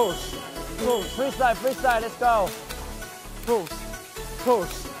freestyle。Push, freestyle, let's go.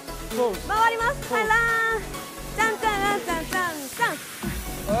 Push. 回ります。はい啦，这样。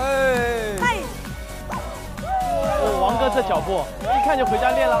嗨。王哥这脚步，一看就回家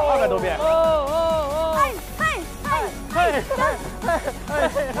练了200多遍。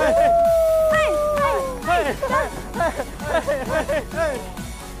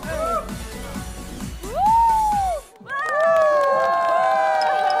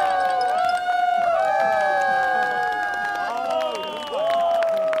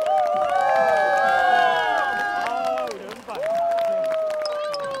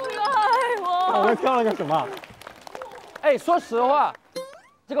我们跳了个什么？哎，说实话，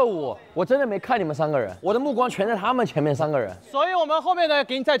这个舞我真的没看你们3个人，我的目光全在他们前面3个人。所以我们后面的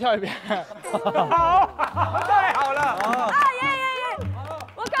给你再跳一遍。好，太好了！耶！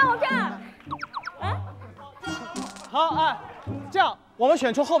我看。好，哎，这样我们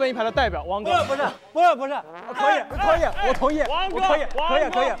选出后面一排的代表，王哥。不是，可以，我同意，王哥，可以，王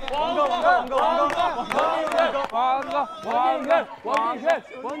哥，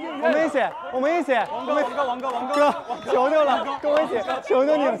我们一起，王哥，求求了，跟我一起，求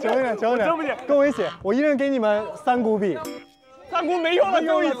求你了，对不起，跟我一起，我一人给你们3股笔。3股没用了，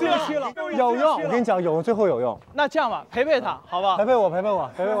又一次去了，有用，我跟你讲，有用，最后有用。那这样吧，陪他，好不好？陪我。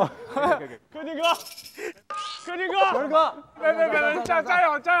柯基哥，晨哥，别，加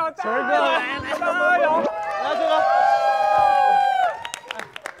油！晨哥，加油！来，这个，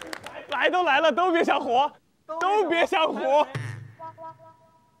来都来了，都别想活。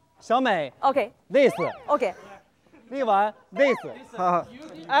小美 ，OK，this， OK， 立完 this，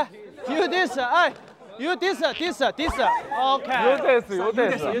 哎 ，you this， 哎。You this OK。有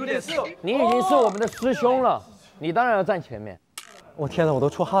this。你已经是我们的师兄了，你当然要站前面。我天哪，我都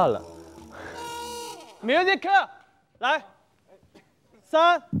出汗了。Music， 来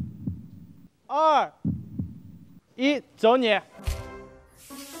，3、2、1，走你。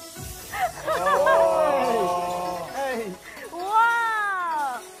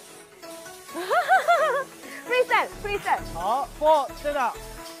哇！freestyle。好，4，现在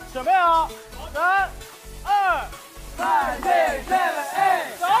准备好，3、2、3、4、7、8，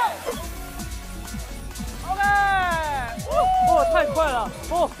走。OK。太快了，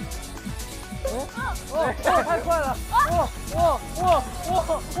太快了！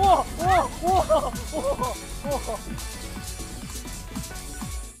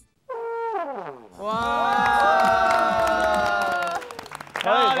哇！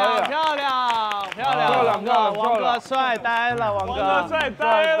漂亮！王哥帅呆了，王哥帅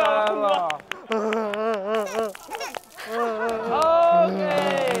呆了。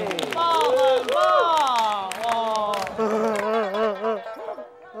OK， 棒，很棒哦！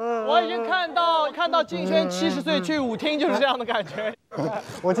到竞选70岁去舞厅就是这样的感觉。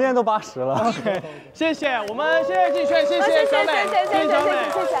我今年都80了。OK， 谢谢，我们谢谢竞选，谢谢小美，谢谢小美，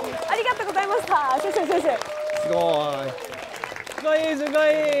谢谢，ありがとうございました。谢谢谢谢。すごいすご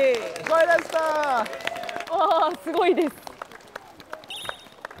いです。哇，すごいです。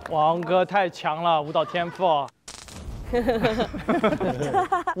王哥太强了，舞蹈天赋。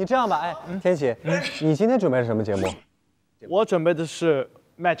你这样吧，哎，天琪，你今天准备是什么节目？我准备的是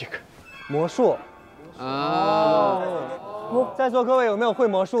magic 魔术。在座各位有没有会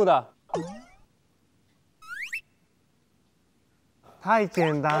魔术的？太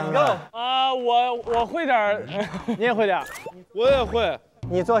简单了。啊，我会点儿，你也会点儿，我也会。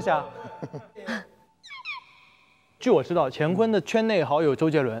你坐下。据我知道，乾坤的圈内好友周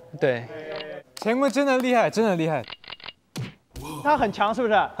杰伦，对，乾坤真的厉害，真的厉害。他很强，是不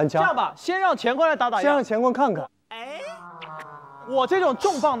是？很强。这样吧，先让乾坤来打打样。先让乾坤看看。我这种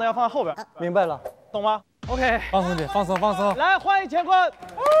重磅的要放在后边。明白了，懂吗 ？OK， 放松点，放松放松。来，欢迎乾坤。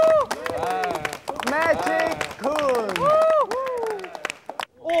Magic Kun。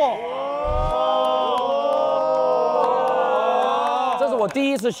这是我第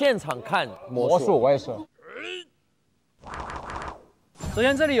一次现场看魔术，我也是。首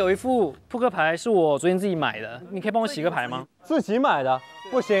先这里有一副扑克牌是我昨天自己买的，你可以帮我洗个牌吗？自己买的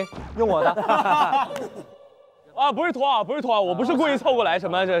不行，用我的。啊，不是托啊，不是托啊，我不是故意凑过来什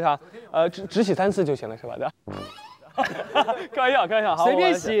么这啥，只洗3次就行了是吧？开玩笑，开玩笑，好，随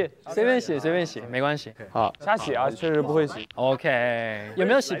便洗，随便洗，随便洗，没关系。好，瞎洗啊，确实不会洗。OK， 有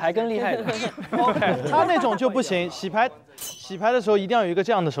没有洗牌更厉害的 ？OK， 他那种就不行，洗牌的时候一定要有一个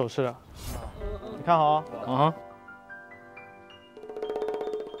这样的手势，你看好啊。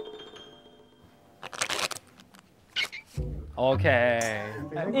OK，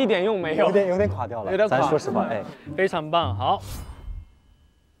 一点用没有，有点垮掉了，有点垮。咱说实话，哎，非常棒，好。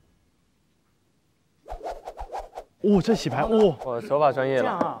这洗牌，我手法专业了。这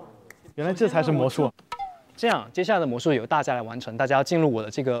样啊，原来这才是魔术。这样，接下来的魔术由大家来完成，大家要进入我的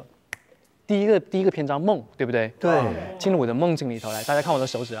这个第一个篇章梦，对不对？对。进入我的梦境里头来，大家看我的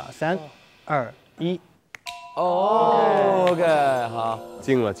手指啊，3、2、1。OK， 好，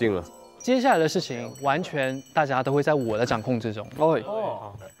进了。接下来的事情完全大家都会在我的掌控之中。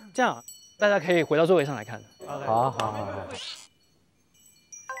这样大家可以回到座位上来看。好。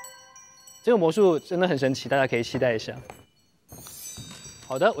这个魔术真的很神奇，大家可以期待一下。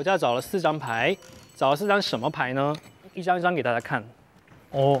好的，我这找了4张牌，找了4张什么牌呢？一张一张给大家看。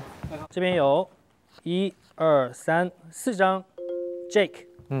这边有1、2、3、4张 Jake。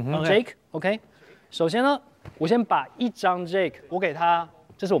Jake，OK。首先呢，我先把一张 Jake， 我给他。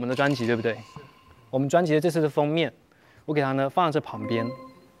这是我们的专辑，对不对？我们专辑的这次的封面，我给它呢放在这旁边，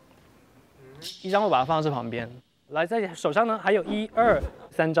一张我把它放在这旁边。来，在手上呢还有1、2、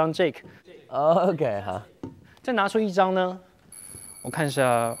3张 Jake。OK， 好。再拿出一张呢，我看一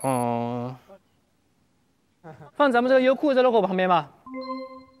下，放咱们这个优酷的 logo 旁边吧。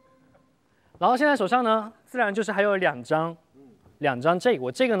然后现在手上呢，自然就是还有2张Jake。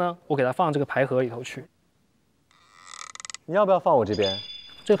我这个呢，我给它放这个牌盒里头去。你要不要放我这边？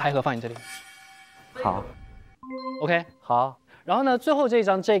这个牌盒放你这里。好。OK。好。然后呢，最后这一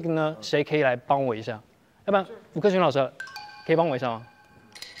张 Jake 呢，谁可以来帮我一下？要不然吴克群老师可以帮我一下吗？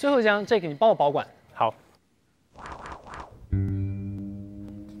最后一张 Jake 你帮我保管。好。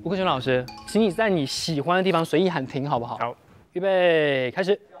吴克群老师，请你在你喜欢的地方随意喊停，好不好？好。预备，开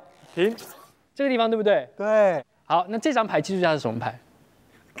始。停。这个地方对不对？对。好，那这张牌记住一下是什么牌？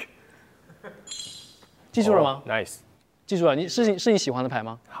记住了吗？Nice。记住了，是你喜欢的牌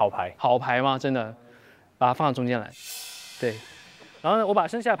吗？好牌。好牌吗？真的，把它放到中间来。对。然后呢，我把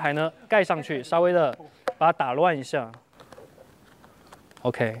剩下的牌呢盖上去，稍微的把它打乱一下。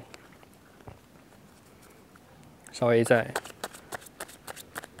OK。稍微再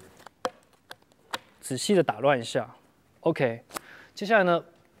仔细的打乱一下。OK。接下来呢，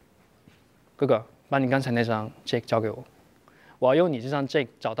哥哥，把你刚才那张 Jake 交给我。我要用你这张 Jake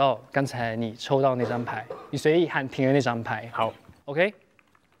找到刚才你抽到那张牌，你随意喊停的那张牌。好 ，OK，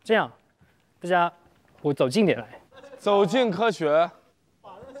 这样，大家我走近点来，走进科学。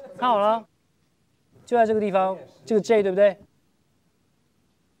看好了，就在这个地方，这个 J 对不对？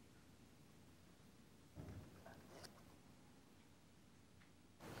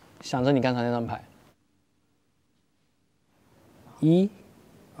想着你刚才那张牌，1、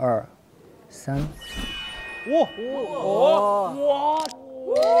2、3。哇！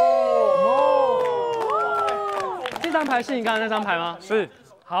这张牌是你刚才那张牌吗？是。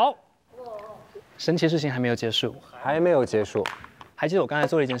好，神奇的事情还没有结束。还没有结束。还记得我刚才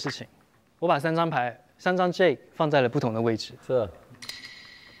做了一件事情，我把3张 J 放在了不同的位置。是。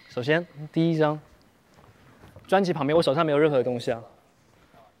首先第一张专辑旁边，我手上没有任何东西啊，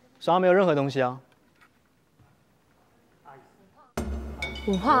手上没有任何东西啊。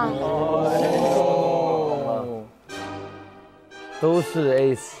不怕。哦，都是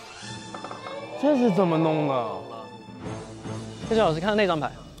ace， 这是怎么弄的？谢谢老师，看那张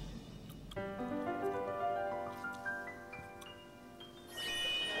牌。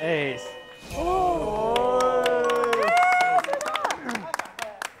ace。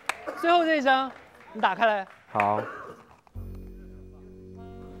最后这一张，你打开来。好。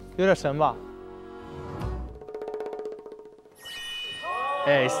有点神吧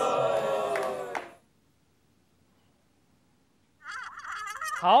 ？ace。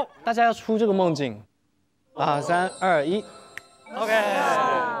好，大家要出这个梦境。3、2、1。OK。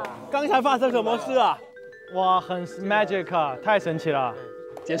刚才发生什么事啊？哇，很 magic， 太神奇了。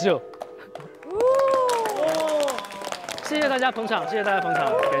结束。谢谢大家捧场，谢谢大家捧场，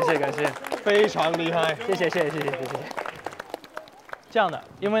感谢，非常厉害，谢谢。这样的，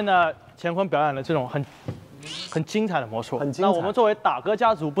因为呢，乾坤表演了这种很精彩的魔术，很精彩。那我们作为打歌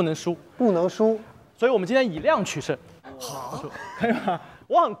家族不能输，所以我们今天以量取胜。好，可以吗？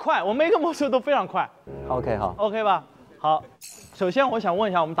我很快，我每个魔术都非常快。OK， 好 ，OK 吧？好，首先我想问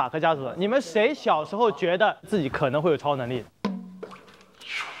一下我们打歌家族的，你们谁小时候觉得自己可能会有超能力？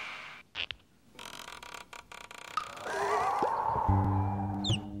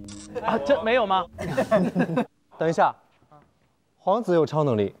啊，这没有吗？等一下，皇子有超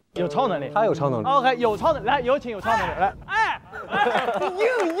能力，有超能力，他有超能力。OK， 有超能力，来，有请有超能力，来，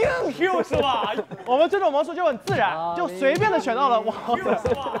硬 Q 是吧？我们这种魔术就很自然，就随便的选到了王子，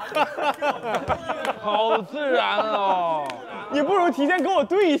好自然哦。你不如提前跟我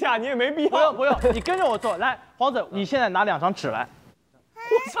对一下，你也没必要。不用，你跟着我做。来，皇子，你现在拿2张纸来。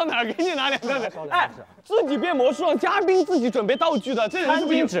我上哪儿给你拿2张纸？哎，自己变魔术，让嘉宾自己准备道具的，这人是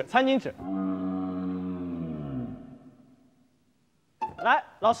不是？餐巾纸。来，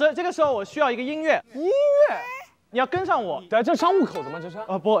老师，这个时候我需要一个音乐。音乐，你要跟上我。对，这商务口子吗？这是？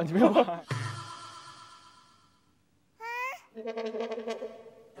啊不，你不用。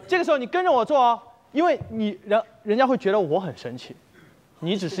这个时候你跟着我做哦，因为人家会觉得我很神奇，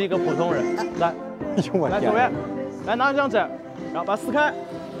你只是一个普通人。来，来左边，来拿这张纸，然后把它撕开。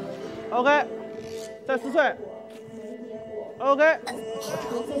OK， 再撕碎。OK，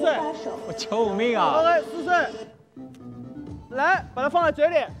 撕碎。我救命啊 ！OK， 撕碎。来，把它放在嘴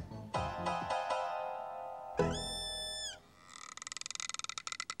里。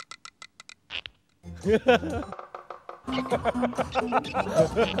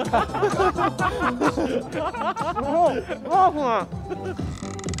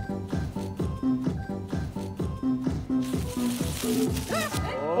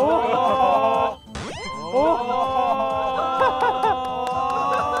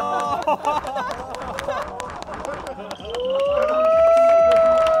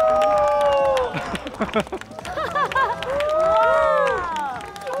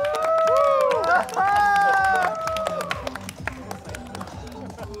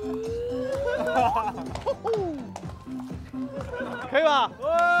可以吧？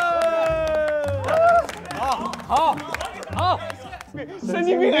好，神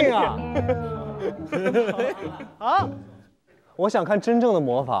经病啊！好，我想看真正的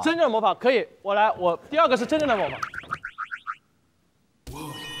魔法。真正的魔法可以，我来，我第2个是真正的魔法。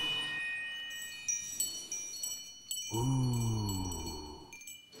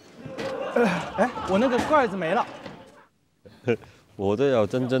哎，我那个罐子没了。我都有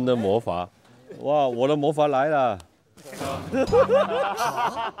真正的魔法，哇，我的魔法来了！最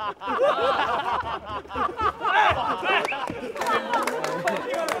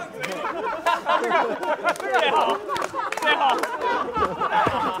好。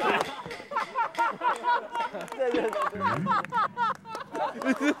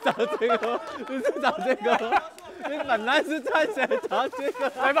你是找这个吗？你本来是在想找这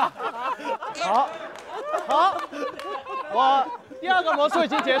个，来吧。好，我第2个魔术已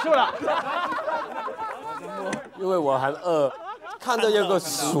经结束了。因为我很饿，看到有个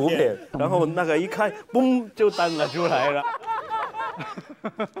薯片，然后那个一开，嘣就弹了出来了。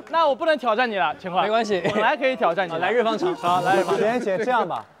那我不能挑战你了，情况没关系，本来可以挑战你。来日方长。好，来日方长。妍姐，这样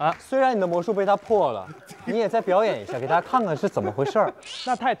吧，虽然你的魔术被他破了，你也再表演一下，给大家看看是怎么回事儿。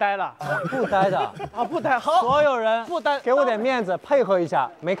那太呆了，不呆的啊，不呆。好，所有人不呆，给我点面子，配合一下。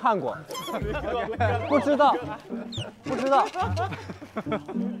没看过，不知道。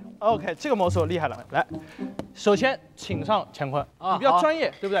OK， 这个魔术厉害了。来，首先请上乾坤，你比较专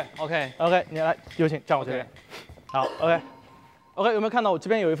业，对不对 ？OK， 你来，有请站我这边。好 ，OK， 有没有看到我这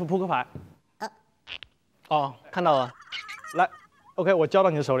边有一副扑克牌？哦，看到了。来 OK， 我交到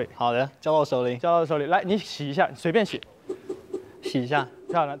你的手里。好的，交到我手里。交到我手里，来，你洗一下，随便洗，洗一下，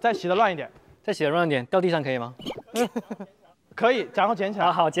漂亮。再洗的乱一点，再洗的乱一点，掉地上可以吗？可以，然后捡起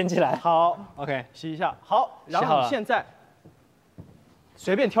来。好，捡起来。好 ，OK， 洗一下。好，然后你现在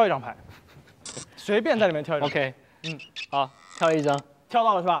随便挑一张牌，随便在里面挑一张。OK， 好，挑了一张。挑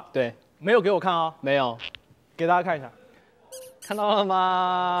到了是吧？对。没有给我看啊？没有。给大家看一下。看到了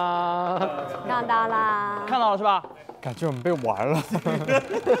吗？看到啦。看到了是吧？感觉我们被玩了。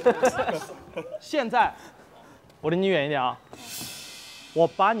现在，我离你远一点啊！我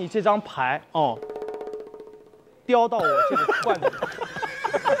把你这张牌叼到我这个罐子里。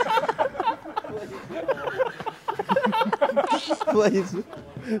不好意思。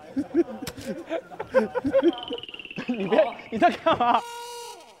你在干嘛？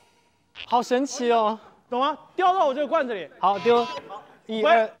好神奇哦，懂吗？叼到我这个罐子里。好，丢。1、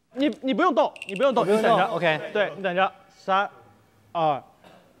2，你不用动，你不用动，你等着。 OK， 对你等着。3、2、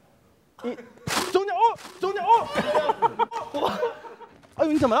1，中间中间哇！哎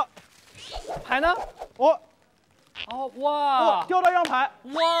呦，你怎么了？牌呢？哇！丢到一张牌。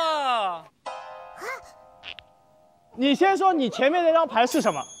哇！你先说你前面那张牌是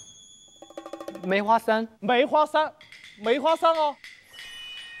什么？梅花3。梅花3哦。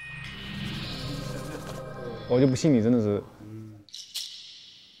我就不信你真的是。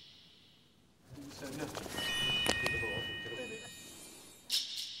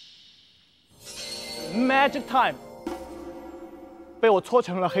Magic time， 被我搓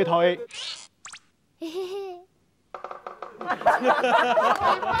成了黑桃 A。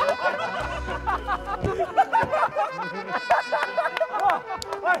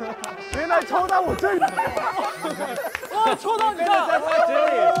哇！原来抽到我这里，哇！抽到你这里，在他这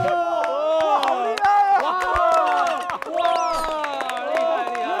里，哇！好厉害啊！哇！厉害！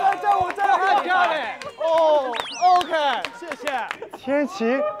原来在我这里，太漂亮。OK， 谢谢。天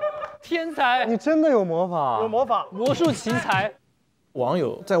琪。天才，你真的有魔法，有魔法，魔术奇才。网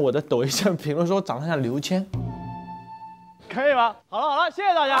友在我的抖音上评论说长得像刘谦，可以吗？好了，谢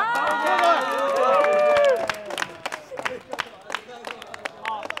谢大家，谢谢各位。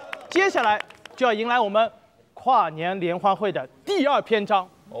好，接下来就要迎来我们跨年联欢会的第2篇章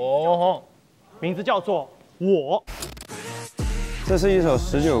哦，名字叫做《我》。这是一首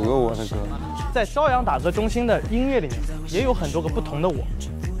19个我的歌。在朝阳打歌中心的音乐里面，也有很多个不同的我。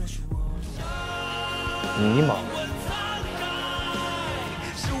迷茫，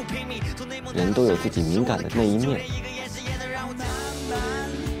人都有自己敏感的那一面，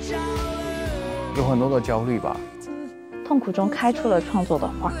有很多的焦虑吧。痛苦中开出了创作的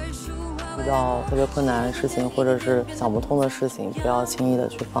花。遇到特别困难的事情，或者是想不通的事情，不要轻易的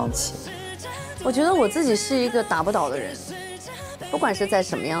去放弃。我觉得我自己是一个打不倒的人，不管是在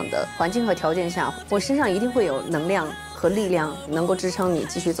什么样的环境和条件下，我身上一定会有能量和力量，能够支撑你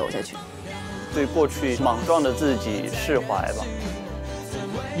继续走下去。对过去莽撞的自己释怀吧。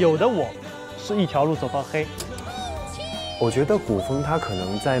有的我是一条路走到黑。我觉得古风它可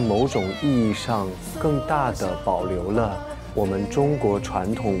能在某种意义上更大的保留了我们中国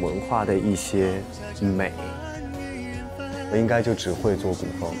传统文化的一些美。我应该就只会做古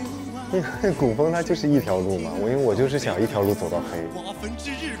风，因为古风它就是一条路嘛。因为我就是想一条路走到黑。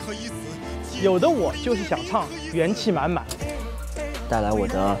有的我就是想唱元气满满。带来我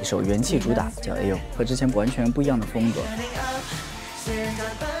的一首元气主打，叫《哎呦》，和之前完全不一样的风格。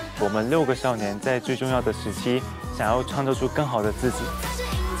我们6个少年在最重要的时期，想要创造出更好的自己。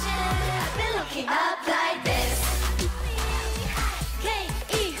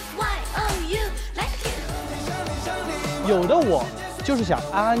有的我就是想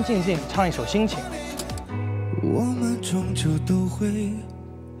安安静静唱一首心情。我们终究都会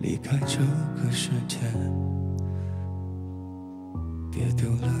离开这个世界。别丢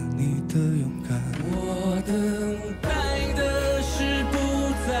了你的勇敢。我等待的是不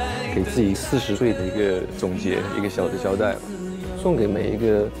再给自己40岁的一个总结，一个小的交代吧，送给每一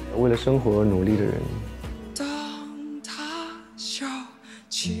个为了生活而努力的人。当他笑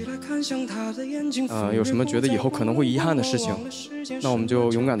起来看向他的眼睛。有什么觉得以后可能会遗憾的事情，那我们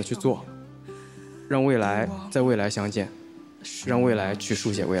就勇敢的去做，让未来在未来相见，让未来去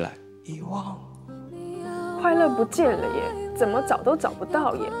书写未来。快乐不见了耶，怎么找都找不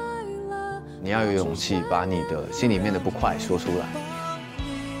到耶。你要有勇气把你的心里面的不快说出来，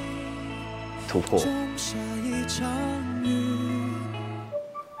突破。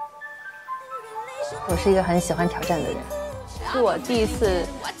我是一个很喜欢挑战的人，是我第一次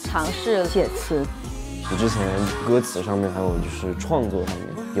尝试写词。我之前歌词上面还有就是创作上面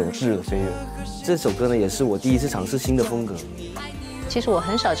有质的飞跃。这首歌呢也是我第一次尝试新的风格。其实我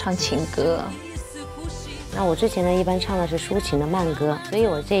很少唱情歌，那我之前呢，一般唱的是抒情的慢歌，所以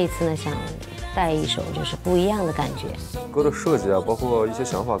我这一次呢，想带一首就是不一样的感觉。歌的设计啊，包括一些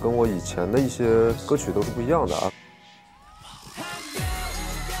想法，跟我以前的一些歌曲都是不一样的啊。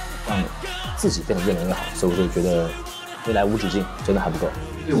让自己变得越来越好，所以我就觉得未来无止境真的还不够。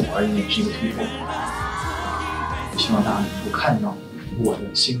对我而言是一个突破，我希望大家能够看到我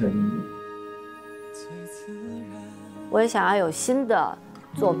的新的音乐。我也想要有新的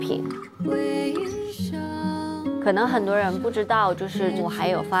作品。可能很多人不知道，就是我还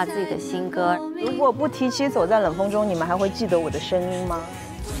有发自己的新歌。如果不提起走在冷风中，你们还会记得我的声音吗？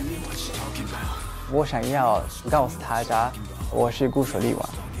我想要告诉大家，我是孤手力王。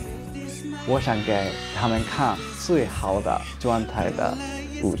我想给他们看最好的状态的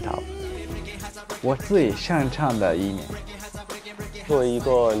舞蹈，我最擅长的一面。作为一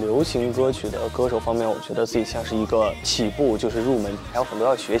个流行歌曲的歌手方面，我觉得自己像是一个起步，就是入门，还有很多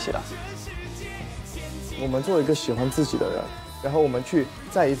要学习的。我们做一个喜欢自己的人，然后我们去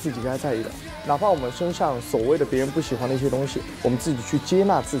在意自己该在意的，哪怕我们身上所谓的别人不喜欢的一些东西，我们自己去接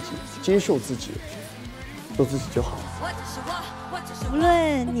纳自己，接受自己，做自己就好。无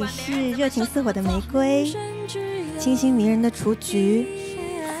论你是热情似火的玫瑰，清新迷人的雏菊，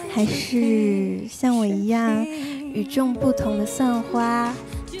还是像我一样与众不同的蒜花，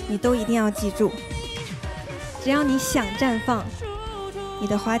你都一定要记住，只要你想绽放，你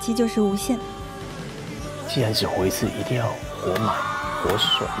的花期就是无限。既然只活一次，一定要活满、活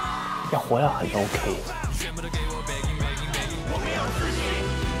爽，要活到很 OK。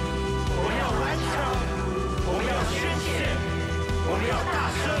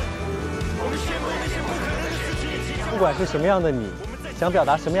不管是什么样的你，想表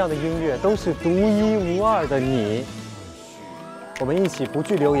达什么样的音乐，都是独一无二的你。我们一起不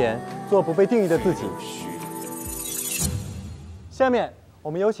惧流言，做不被定义的自己。下面我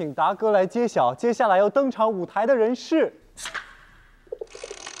们有请达哥来揭晓接下来要登场舞台的人是。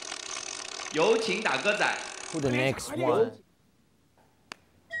有请打歌仔。Who the next one？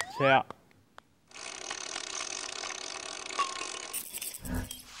 谁呀？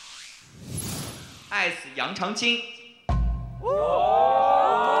爱死杨长青。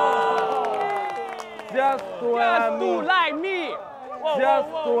Just do it like me. Just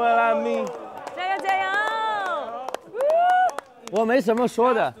do it like me. 加油加油！我没什么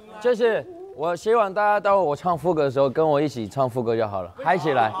说的，就是我希望大家待会我唱副歌的时候跟我一起唱副歌就好了，嗨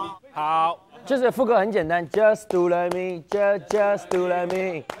起来。好，就是副歌很简单 ，Just do like me, just do like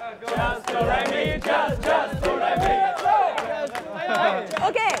me, just do like me, just do like me.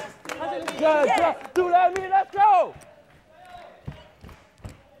 OK, just do like me, let's go.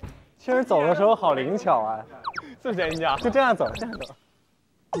 其实走的时候好灵巧啊，是不是人家？就这样走，这样走。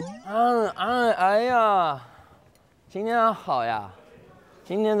哎呀，今天好呀，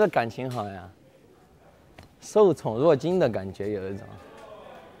今天的感情好呀，受宠若惊的感觉有一种。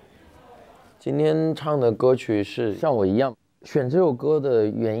今天唱的歌曲是像我一样选这首歌的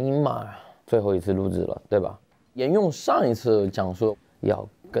原因嘛，最后一次录制了，对吧？沿用上一次讲说要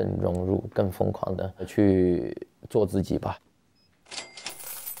更融入、更疯狂的去做自己吧。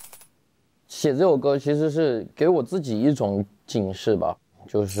写这首歌其实是给我自己一种警示吧，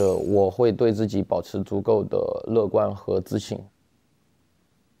就是我会对自己保持足够的乐观和自信。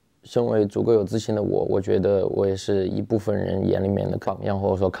身为足够有自信的我觉得我也是一部分人眼里面的榜样，或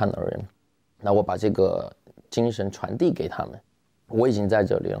者说看到人。那我把这个精神传递给他们。我已经在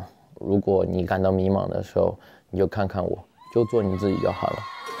这里了，如果你感到迷茫的时候，你就看看我，就做你自己就好了。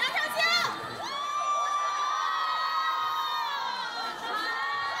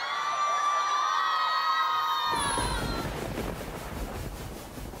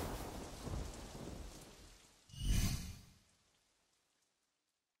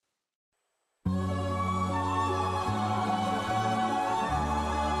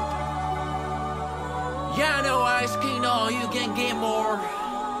Yeah, no ice cream, no, you can get more.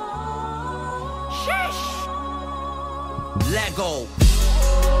 Sheesh. Let go.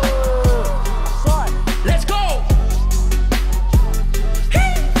 Let's go.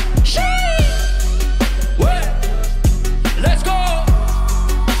 Hey, she. What? Let's go.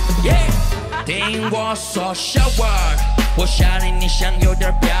 Yeah. 听我说笑话，我下令你想有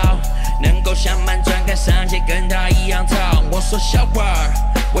点表，能够像满转赶上街跟他一样吵。我说笑话。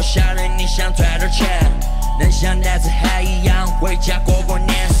我下令你想赚点钱，能像男子汉一样回家过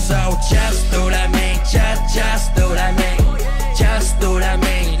年。So just do like me, just do like me, just do like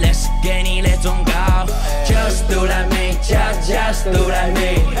me, let's 给你来忠告。Just do like me, just do like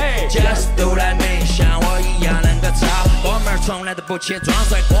me, just do like me， 像我一样能够吵。哥们儿从来都不怯装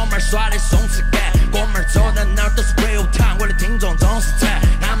帅，哥们儿耍的松弛感，哥们儿走到哪儿都是 real time， 我的听众总是赞。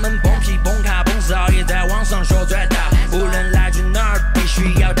他们蹦皮蹦卡蹦骚，也在网上。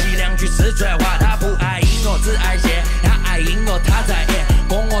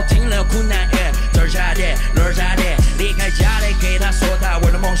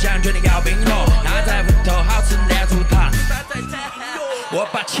梦想决定要冰火，拿在斧头，好吃两煮汤。我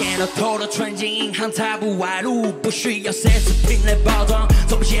把钱都投了存进银行，才不外露，不需要奢侈品来包装，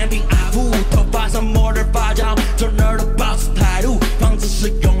从不嫌贫阿富，头发上抹点发胶，走哪儿都保持态度。房子是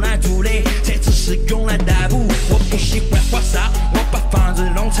用来租的，车子是用来代步。我不喜欢花哨，我把房子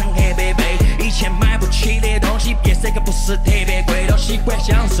弄成黑白配。以前买不起的东西，别这个不是特别贵，都喜欢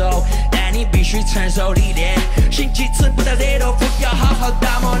享受，但你必须承受历练。星期吃不到的豆腐，要好好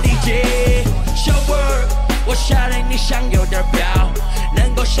打磨理解。小味儿，我晓得你想有点飘。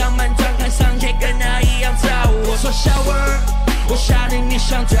能够像满转看上街跟他一样早，我说小味儿，我晓得你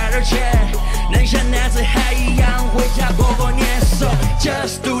想赚点钱，能像男子汉一样回家过年。So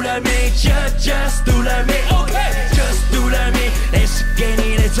just do like me, just do like me, okay, just do like me， 类似给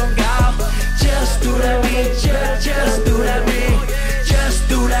你的忠告。Just do like me, just do like me, just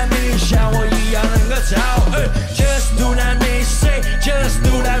do like me， 像我一样能够找。Just do like me, say just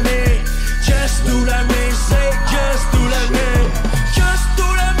do like me, just do like me, say just do like me。Just do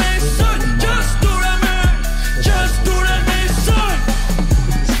let me say, just do let me, just do let me say。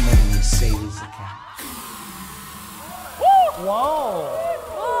哇哦！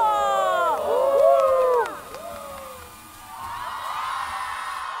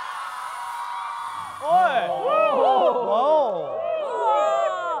哎！哇哦！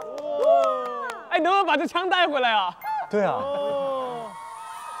哎，能不能把这枪带回来啊？对啊。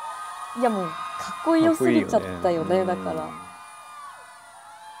いやもうかっこよすぎちゃったよねだから。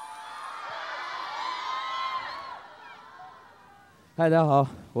嗨，大家好，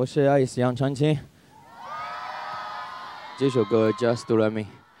我是Ice杨长青。这首歌《Just Do Let Me》，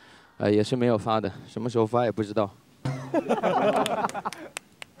也是没有发的，什么时候发也不知道。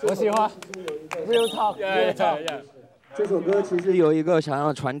我喜欢 ，Real Talk，Real Talk。这首歌其实有一个想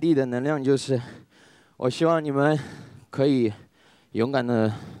要传递的能量，就是我希望你们可以勇敢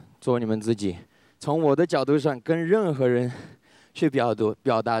的做你们自己。从我的角度上，跟任何人去表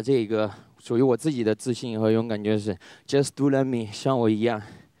达这个属于我自己的自信和勇敢，就是 Just do let me， 像我一样。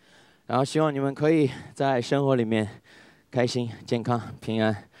然后希望你们可以在生活里面开心、健康、平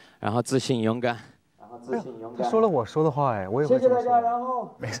安，然后自信、勇敢。他说了我说的话，哎，我也会这么说。谢谢大家，然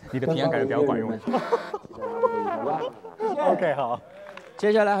后没事，你的平安感觉比较管用。OK， 好。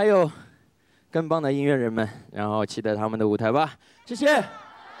接下来还有更棒的音乐人们，然后期待他们的舞台吧，谢谢。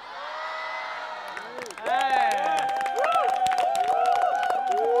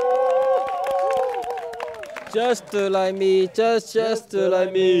Just do like me, just do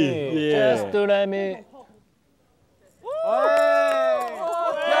like me, just do like me。Just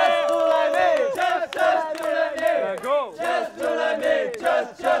do like me, just do like me, go. Just do like me,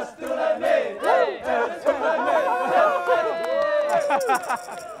 just do like me, just do like me.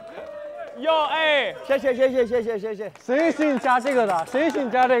 哟，哎，谢谢。谁允许你加这个的？谁允许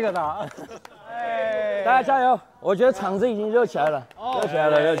你加这个的？大家加油！我觉得场子已经热起来了，热起来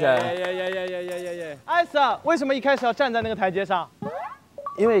了。耶！艾斯，为什么一开始要站在那个台阶上？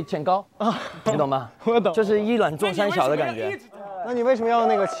因为潜高啊，你懂吗？我懂，就是一览众山小的感觉。那你为什么要用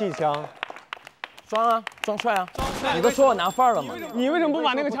那个气枪？装啊，装帅啊！你都说我拿范儿了吗？你为什么不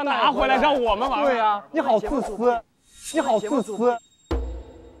把那个枪拿回来，让我们玩？对啊，你好自私，你好自私。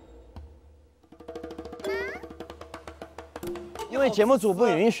因为节目组不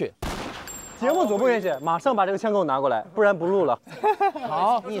允许。节目组不允许，马上把这个枪给我拿过来，不然不录了。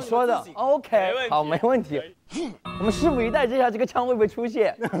好，你说的 OK， 好，没问题。我们拭目以待，这下这个枪会不会出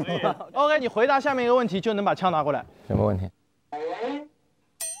现？OK， 你回答下面一个问题就能把枪拿过来。什么问题？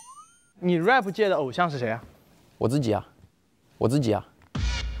你 rap 界的偶像是谁啊？我自己啊。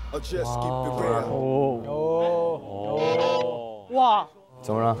哇！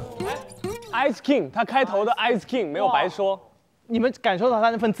怎么了 ？Ice King， 他开头的 Ice King 没有白说。你们感受到他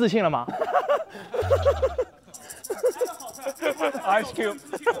那份自信了吗？Ice King，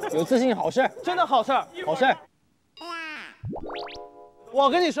 有自信好事，真的好事。好事。我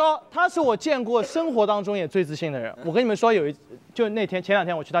跟你说，他是我见过生活当中也最自信的人。我跟你们说，就前两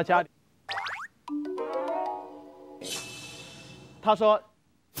天我去他家里，他说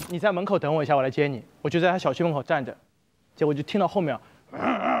你在门口等我一下，我来接你。我就在他小区门口站着，结果就听到后面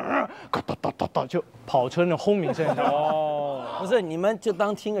就跑车那种轰鸣声，你知道吗？不是，你们就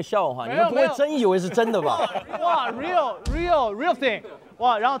当听个笑话，你们不会真以为是真的吧？哇 ，real thing，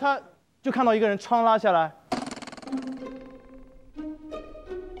 哇！然后他就看到一个人窗拉下来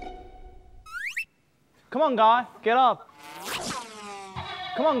 ，Come on guy, get up.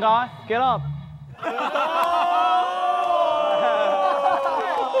 Come on guy, get up.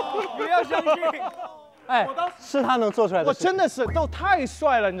 不要相信。哎，是他能做出来的。我真的是都太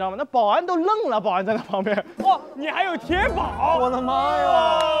帅了，你知道吗？那保安都愣了，保安在那旁边。哇，你还有铁保！我的妈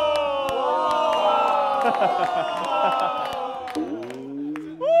呀！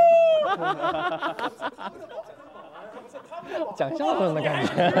讲相声的感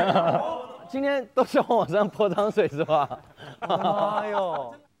觉。今天都是往我身上泼脏水是吧？妈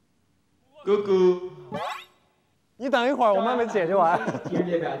哟！姑姑，你等一会儿，我们还没解决完。今日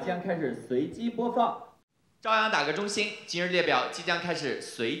列表即将开始随机播放。朝阳打歌中心，今日列表即将开始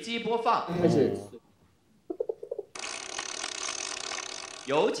随机播放。开始。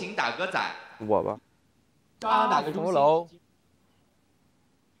有请打歌仔。我吧。朝阳打歌中心。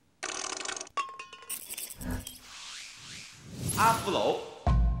阿福楼，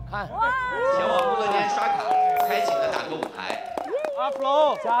看，前往工作间刷卡，开启了打歌舞台。阿福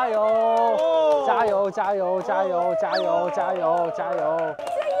楼，加油！加油！加油！加油！加油！加油！加油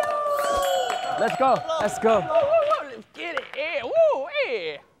 ！Let's go! Let's go! Get it! 呜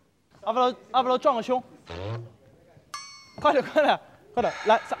哎！阿福楼撞个胸，快点快点快点，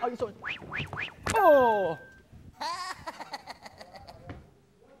来3、2、1，走！哦！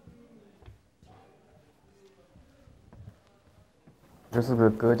这次的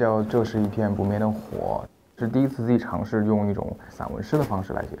歌叫《这是一片不灭的火》，是第一次自己尝试用一种散文诗的方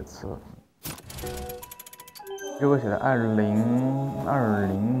式来写词。这歌写在2020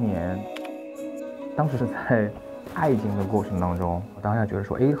年，当时是在爱情的过程当中，我当下觉得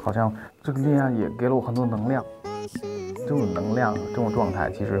说，哎，好像这个恋爱也给了我很多能量。这种能量、这种状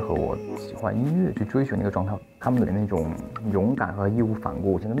态，其实和我喜欢音乐去追寻那个状态，他们的那种勇敢和义无反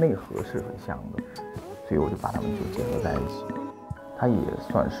顾，这个内核是很像的，所以我就把他们就结合在一起。它也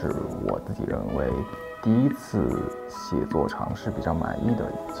算是我自己认为第一次写作尝试比较满意的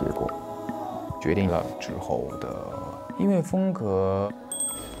结果，决定了之后的音乐风格。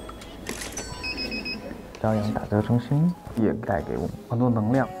朝阳打歌中心也带给我很多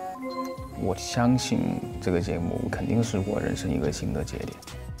能量，我相信这个节目肯定是我人生一个新的节点，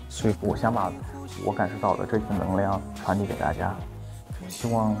所以我想把我感受到的这份能量传递给大家。希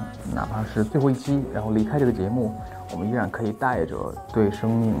望哪怕是最后一期，然后离开这个节目，我们依然可以带着对生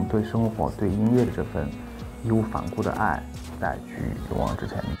命、对生活、对音乐的这份义无反顾的爱，再去勇往直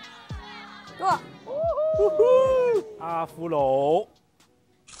前。阿福楼。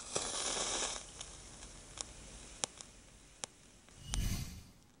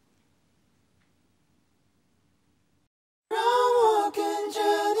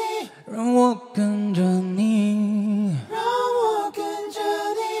让我跟着你，让我跟着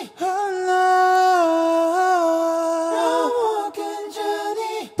你，让我跟着你，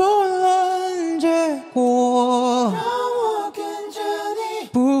不论结果，让我跟着你，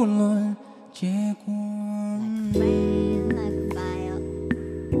不论结果。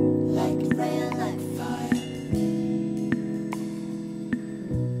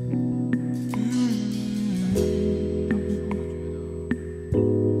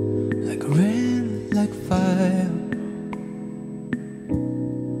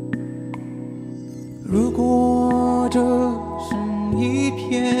如果这是一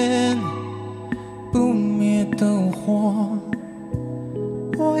片不灭的火，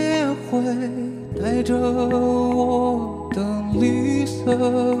我也会带着我的绿色，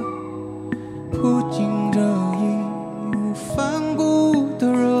扑进这义无反顾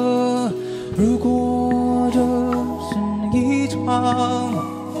的热。如果这是一场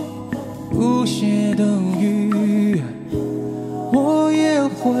不歇的雨，我也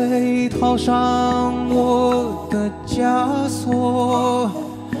会套上我的枷锁，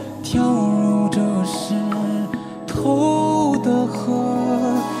跳入这湿透的河。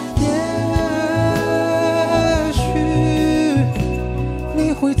也许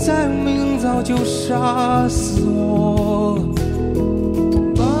你会在明早就杀死我，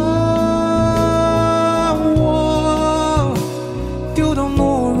把我丢到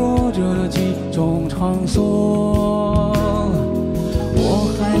懦弱者的集中场所。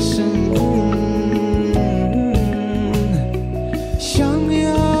我还是想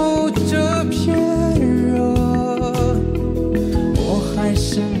要这片热，我还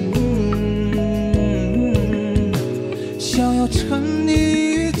是想要沉溺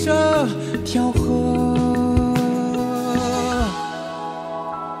于这条河。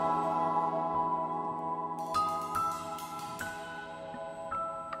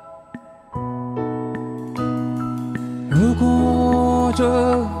如果这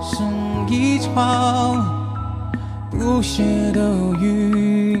是一场不歇的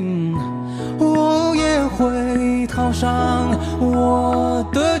云，我也会套上我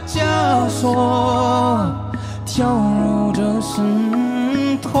的枷锁，跳入这湿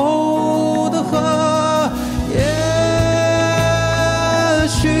透的河。也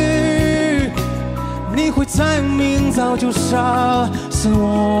许你会在明早就杀死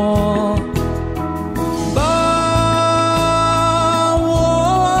我，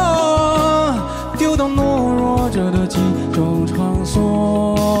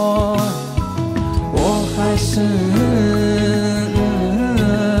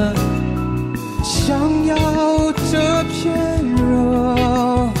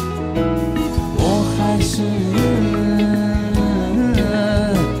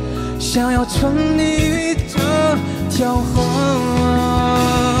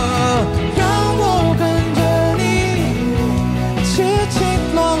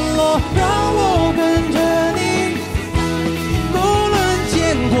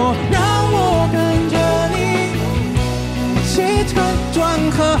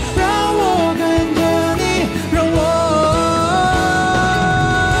让我跟着你，让我。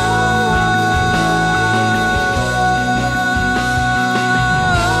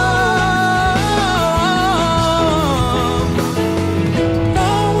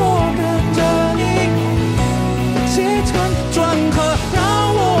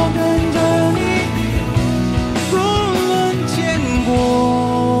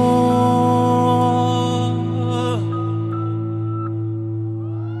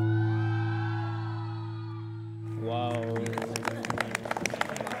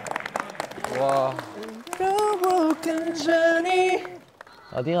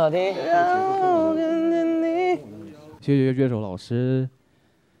好听好听。谢谢乐手老师。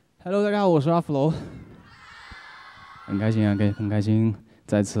Hello， 大家好，我是阿弗罗。很开心啊，很开心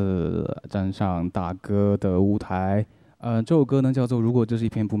再次站上大哥的舞台。这首歌呢叫做《如果这是一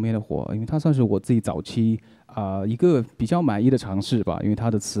片不灭的火》，因为它算是我自己早期一个比较满意的尝试吧。因为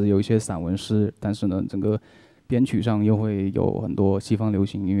它的词有一些散文诗，但是呢，整个编曲上又会有很多西方流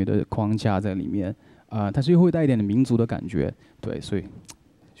行音乐的框架在里面但是又会带一点民族的感觉。对，所以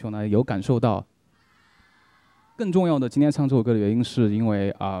希望大家有感受到。更重要的，今天唱这首歌的原因是因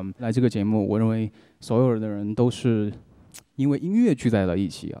为来这个节目，我认为所有的人都是因为音乐聚在了一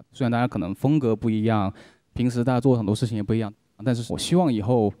起啊。虽然大家可能风格不一样，平时大家做很多事情也不一样，但是我希望以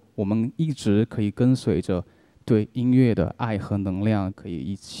后我们一直可以跟随着对音乐的爱和能量，可以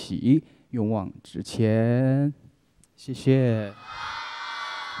一起勇往直前。谢谢。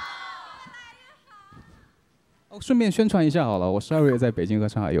顺便宣传一下好了，我12月在北京和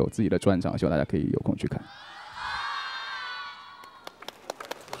上海有自己的专场，希望大家可以有空去看。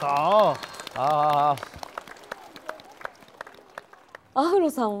好，好。アフロ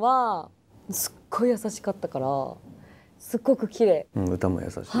さんはすっごい優しかったから、すっごく綺麗。歌も優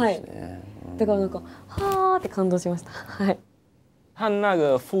しいですね。はい。だからなんかはーって感動しました。はい。他那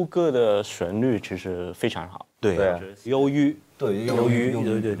个副歌的旋律其实非常好，对，忧郁，对，忧郁，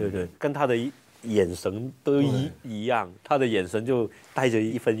对，跟他的眼神都一样，他的眼神就带着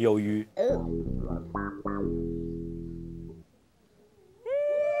一份忧郁。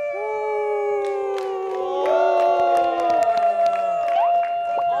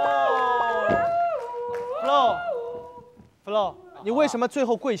Flo， 你为什么最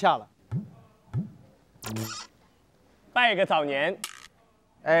后跪下了？拜个早年。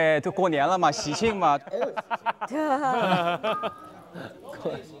哎，就过年了嘛，喜庆嘛。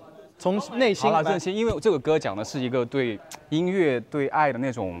从内心。好了，因为这个歌讲的是一个对音乐、对爱的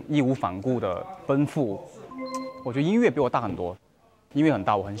那种义无反顾的奔赴。我觉得音乐比我大很多，音乐很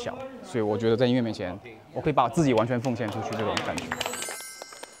大，我很小，所以我觉得在音乐面前，我可以把自己完全奉献出去，这种感觉。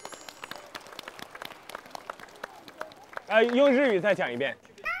用日语再讲一遍。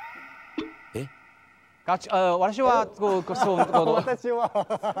私はそう私は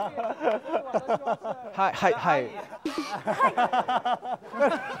はい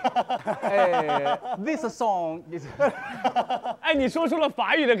This song is 哎，你说出了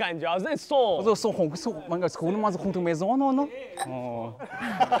法语的感觉啊！这 song 这 song このまず本当メゾノの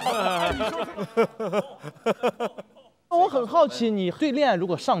我很好奇，你对恋爱如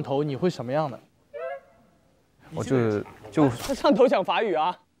果上头，你会什么样的？我就他上头讲法语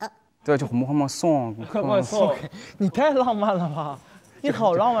啊。对，就很送，你太浪漫了吧！你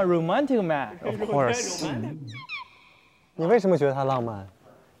好浪漫 ，romantic man。Of course。你为什么觉得他浪漫？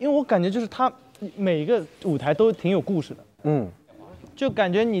因为我感觉就是他每一个舞台都挺有故事的。就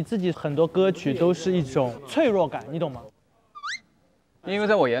感觉你自己很多歌曲都是一种脆弱感，你懂吗？因为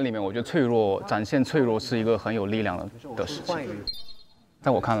在我眼里面，我觉得展现脆弱是一个很有力量的事情。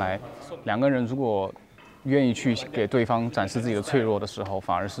在我看来，两个人如果愿意去给对方展示自己的脆弱的时候，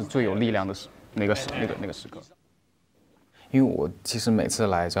反而是最有力量的那个时刻。因为我其实每次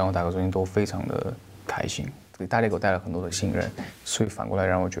来朝阳打歌中心都非常的开心，大家给我带来很多的信任，所以反过来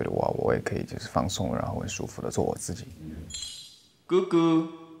让我觉得哇，我也可以就是放松，然后很舒服的做我自己。咕咕，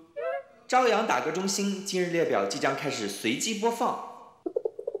朝阳打歌中心今日列表即将开始随机播放，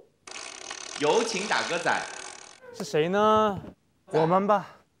有请打歌仔。是谁呢？我们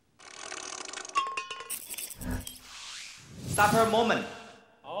吧。Supper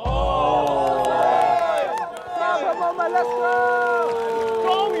moment。Supper moment，Let's go！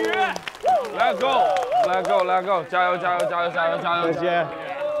 终于 ，Let's go， 加油！谢谢。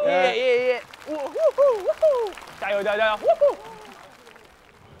耶！加油！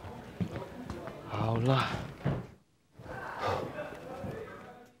好了。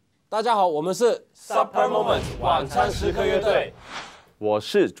大家好，我们是 Supper moment 晚餐时刻乐队。我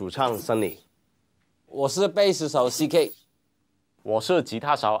是主唱 Sunny。我是贝斯手 CK。我是吉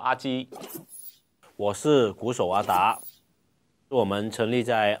他手阿基，我是鼓手阿达，我们成立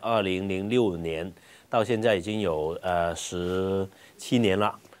在2006年，到现在已经有17年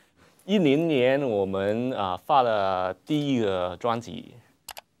了。10年我们发了第一个专辑，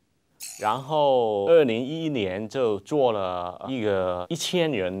然后2011年就做了一个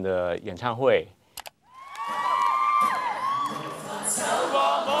1000人的演唱会。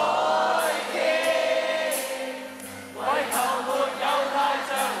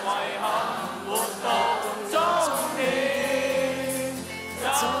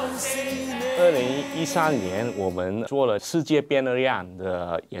2013年，我们做了世界变了样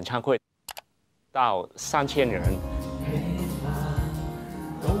的演唱会，到3000人。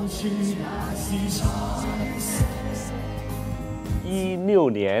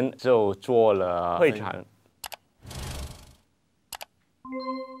16年就做了会场。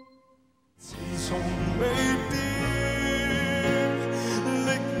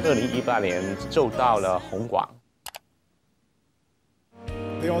2018年就到了红馆。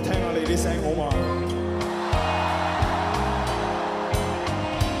俾我聽下你啲聲好嘛？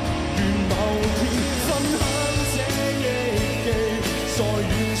願某天分享這憶記，在遠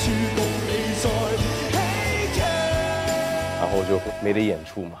處共你在希冀。然后就没得演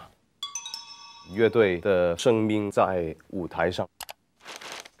出嘛。乐队的生命在舞台上，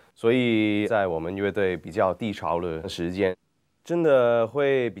所以在我们乐队比较低潮的时间，真的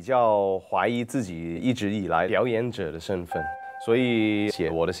会比较怀疑自己一直以来表演者的身份。所以写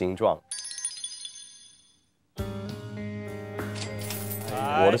《我的形状》，《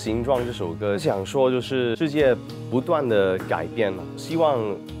我的形状》这首歌想说就是世界不断的改变了，希望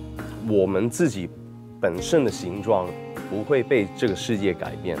我们自己本身的形状不会被这个世界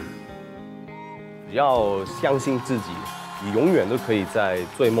改变。只要相信自己，你永远都可以在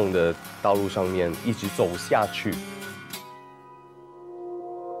追梦的道路上面一直走下去。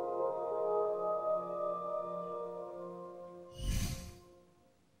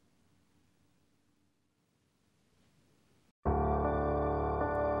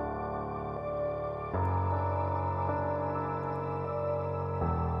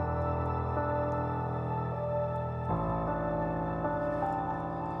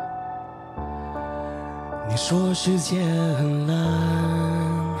你说世界很蓝，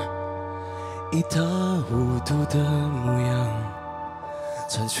一塌糊涂的模样，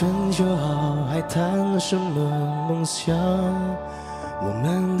参全球好还谈什么梦想？我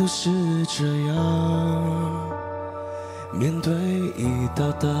们都是这样，面对一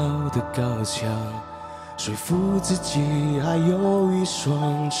道道的高墙，说服自己还有一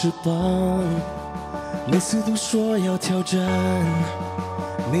双翅膀，每次都说要挑战，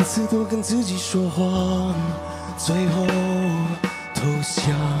每次都跟自己说谎，最后投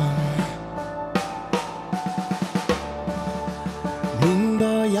降。明白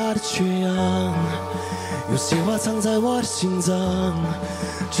牙的缺氧，有些话藏在我的心脏。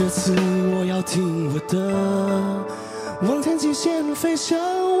这次我要听我的，往天际线飞向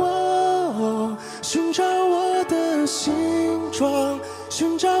我，寻找我的形状，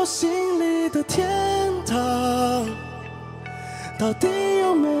寻找心里的天堂。到底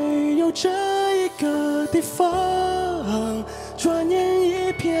有没有这一个地方？转眼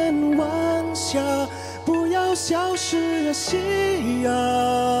一片晚霞，不要消失了夕阳。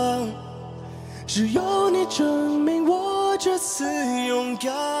只有你证明我这次勇敢。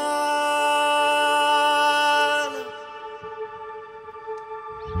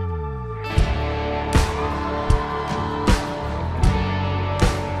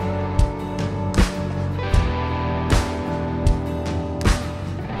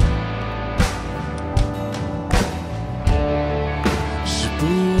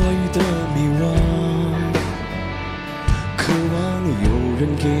的迷惘，渴望有人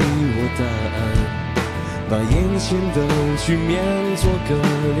给我答案，把眼前的局面做个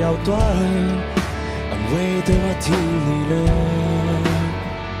了断。安慰的话听腻了，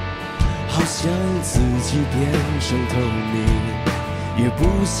好想自己变成透明，也不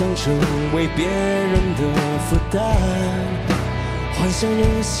想成为别人的负担。幻想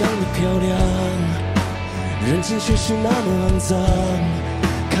人像你漂亮，人情却是那么肮脏。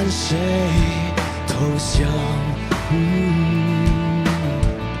看谁投降，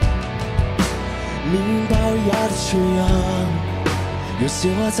明白牙的缺氧，有些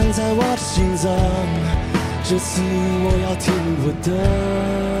话藏在我的心脏。这次我要听我的，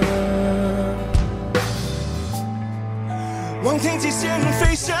往天际线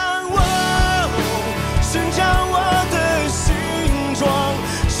飞向我，寻找我的形状，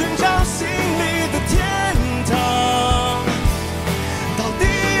寻找心里的天堂。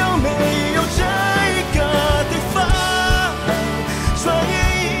没有这一个地方，转眼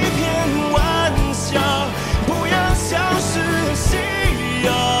一片晚霞，不要消失。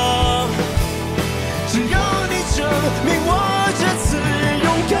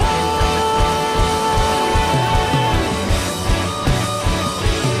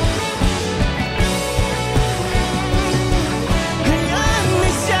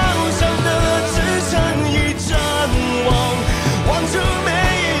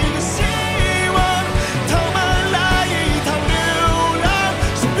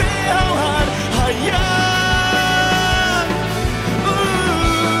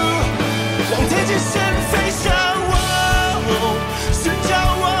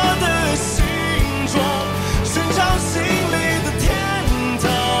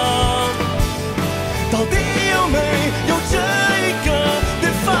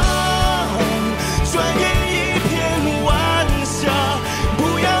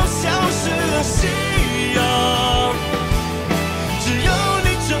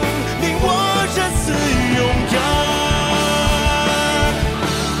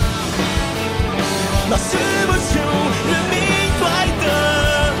那是不求人明白的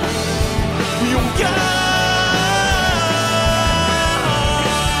勇敢。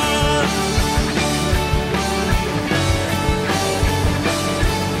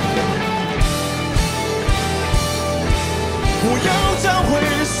我要找回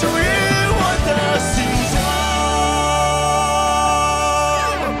属于我的形状。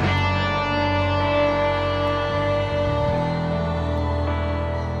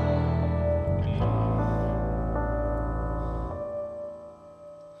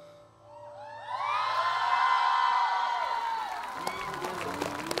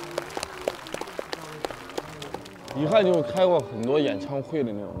一看就开过很多演唱会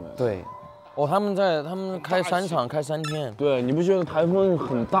的那种人。对，哦，他们开3场，开3天。对，你不觉得台风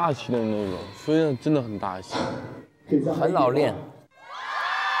很大气的那种？所以真的很大气，很老练。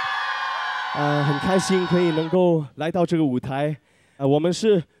很开心可以能够来到这个舞台。我们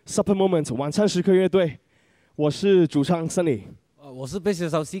是 Super Moment 晚餐时刻乐队，我是主唱 Sunny。我是贝斯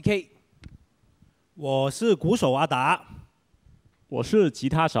手 CK。我是鼓手阿达。我是吉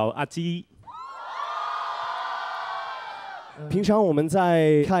他手阿基。平常我们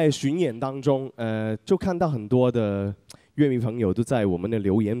在看巡演当中，就看到很多的乐迷朋友都在我们的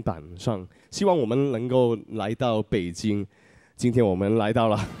留言板上，希望我们能够来到北京。今天我们来到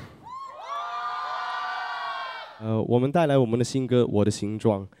了，我们带来我们的新歌《我的形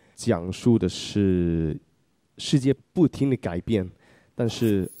状》，讲述的是世界不停的改变，但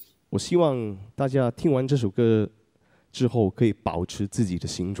是我希望大家听完这首歌之后，可以保持自己的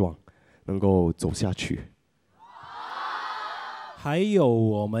形状，能够走下去。还有，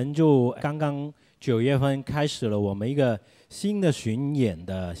我们就刚刚9月份开始了我们一个新的巡演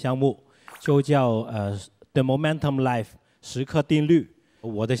的项目，就叫The Momentum Life 时刻定律。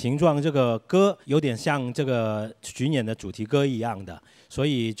我的形状这个歌有点像这个巡演的主题歌一样的，所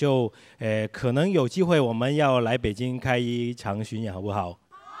以就可能有机会我们要来北京开一场巡演，好不好？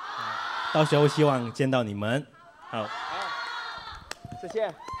到时候希望见到你们。好，谢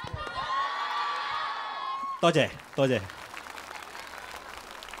谢，多謝，多謝。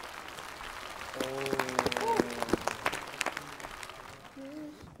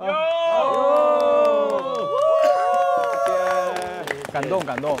感动，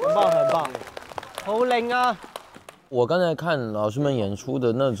感动，很棒，很棒，好靚啊！我刚才看老师们演出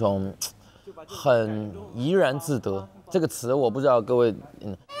的那种，很怡然自得。这个词我不知道各位，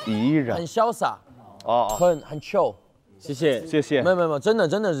怡然，很潇洒，很 chill。谢谢，谢谢。没有，真的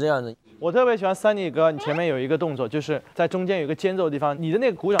是这样的。我特别喜欢Sunny哥，你前面有一个动作，就是在中间有一个间奏的地方，你的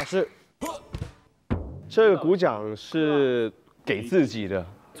那个鼓掌是，这个鼓掌是给自己的。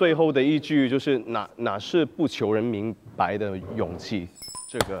最后的一句就是哪是不求人明白的勇气，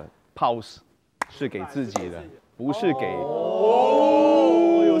这个 pause 是给自己的，不是给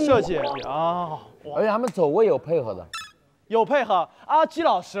有设计啊，而且他们走位有配合的，有配合。阿基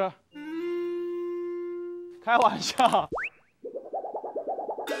老师，开玩笑。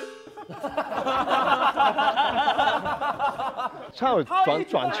他有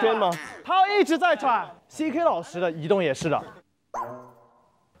转圈吗？他一直在转。CK 老师的移动也是的。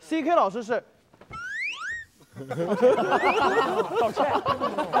CK 老师是，道歉，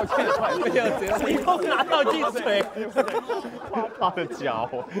没有这样，以后拿到进水。他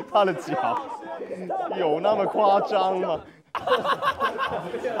的脚，有那么夸张吗？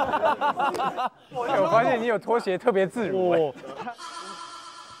我发现你有拖鞋特别自如。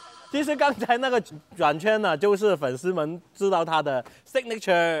其实刚才那个转圈呢，就是粉丝们知道他的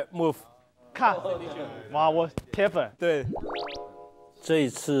signature move。看，哇，我铁粉。对。这一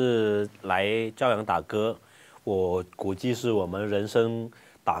次来朝阳打歌，我估计是我们人生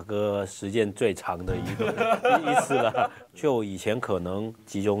打歌时间最长的一次了。就以前可能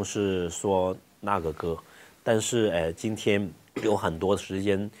集中是说那个歌，但是今天有很多时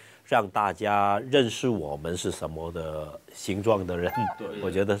间让大家认识我们是什么的形状的人，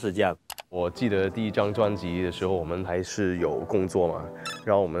我觉得是这样。我记得第一张专辑的时候，我们还是有工作嘛，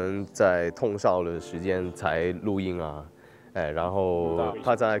然后我们在通宵的时间才录音啊。然后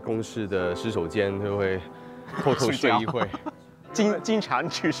他在公司的洗手间就会偷偷睡一会，经常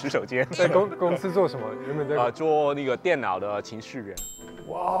去洗手间。在公司做什么？原本在做那个电脑的程序员。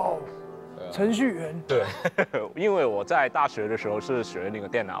哇哦，程序员。对，因为我在大学的时候是学那个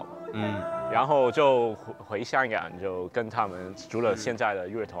电脑，然后就回香港就跟他们组了现在的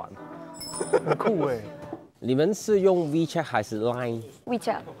乐团。很酷哎。你们是用 WeChat 还是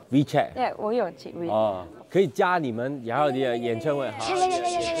Line？WeChat。对，我有去 WeChat。哦，可以加你们，然后你的演唱会。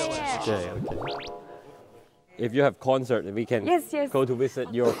对。If you have concert, we can yes. go to visit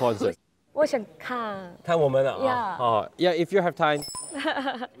your concert. 我想看。看我们的啊。Yeah, if you have time.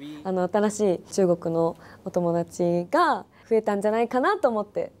 新しい中国のお友達が増えたんじゃないかなと思っ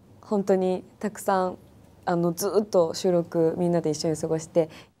て、本当にたくさんずっと収録みんなで一緒に過ごして。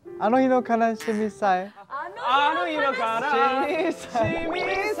あの日の悲しみさえ。あの日の悲しみ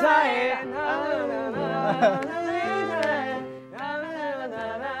さえ。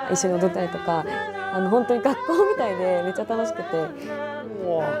一緒に踊ったりとか、本当に学校みたいでめっちゃ楽しくて。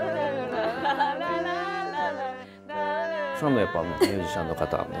たくさんのやっぱミュージシャンの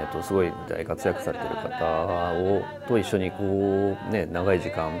方、すごい大活躍されてる方と一緒にこうね長い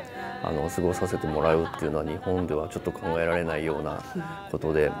時間過ごさせてもらうっていうのは日本ではちょっと考えられないようなこ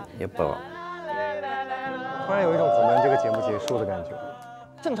とで、やっぱ。突然有一种我们这个节目结束的感觉。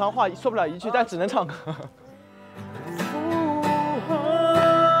正常话说不了一句，但只能唱歌。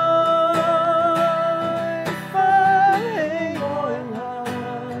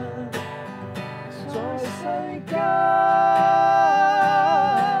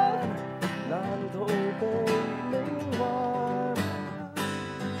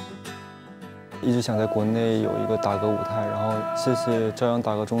一直想在国内有一个打歌舞台，然后谢谢朝阳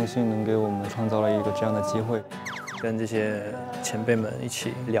打歌中心能给我们创造了一个这样的机会，跟这些前辈们一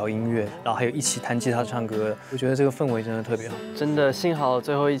起聊音乐，然后还有一起弹吉他唱歌，我觉得这个氛围真的特别好。真的幸好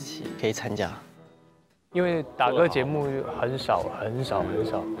最后一期可以参加，因为打歌节目很少，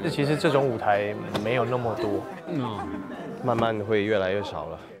其实这种舞台没有那么多，慢慢会越来越少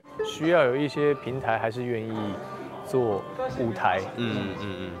了。需要有一些平台还是愿意做舞台，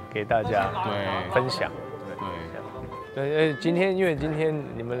给大家分享。对，因为今天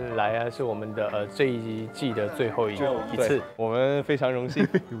你们来啊，是我们的这一季的最后一次，我们非常荣幸。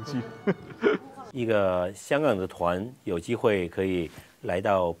一个香港的团有机会可以来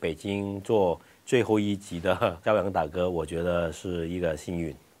到北京做最后一集的朝阳打歌，我觉得是一个幸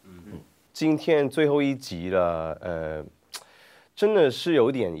运。今天最后一集了，真的是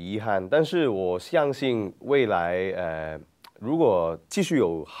有点遗憾，但是我相信未来，如果继续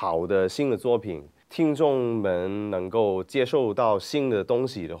有好的新的作品，听众们能够接受到新的东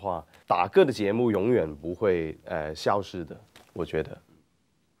西的话，打歌的节目永远不会消失的，我觉得。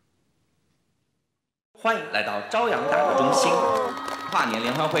欢迎来到朝阳打歌中心，跨年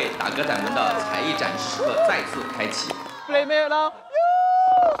联欢会打歌仔们的才艺展时刻再次开启。Blame it on you,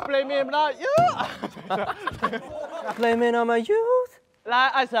 blame it on you, blame it on my youth。来，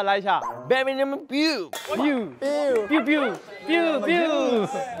艾斯来一下 ，blame it on my biu，biu，biu，biu，biu。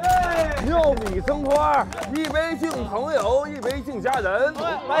妙米生花，一杯敬朋友，一杯敬家人。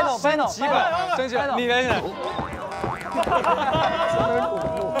升级版，升级版，你来来。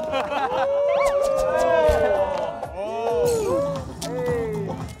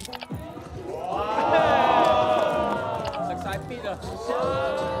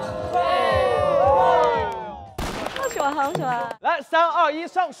好喜欢，好喜欢！来，3、2、1，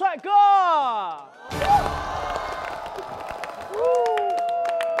上帅哥！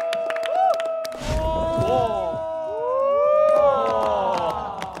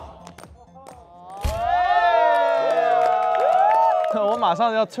我马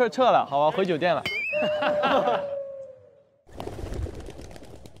上要撤了，好吧，回酒店了。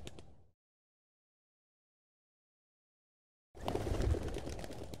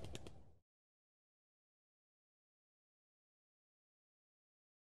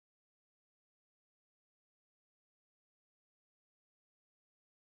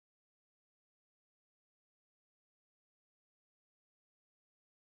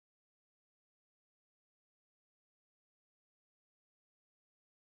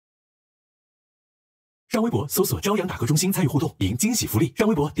上微博搜索朝阳打歌中心参与互动，赢惊喜福利。上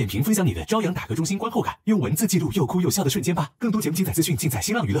微博点评分享你的朝阳打歌中心观后感，用文字记录又哭又笑的瞬间吧。更多节目精彩资讯尽在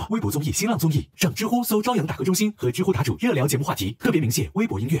新浪娱乐、微博综艺、新浪综艺。上知乎搜朝阳打歌中心和知乎答主热聊节目话题，特别鸣谢微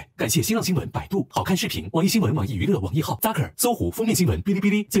博音乐，感谢新浪新闻、百度、好看视频、网易新闻、网易娱乐、网易号、Zucker、搜狐、封面新闻、哔哩哔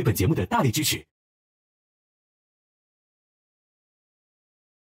哩对本节目的大力支持。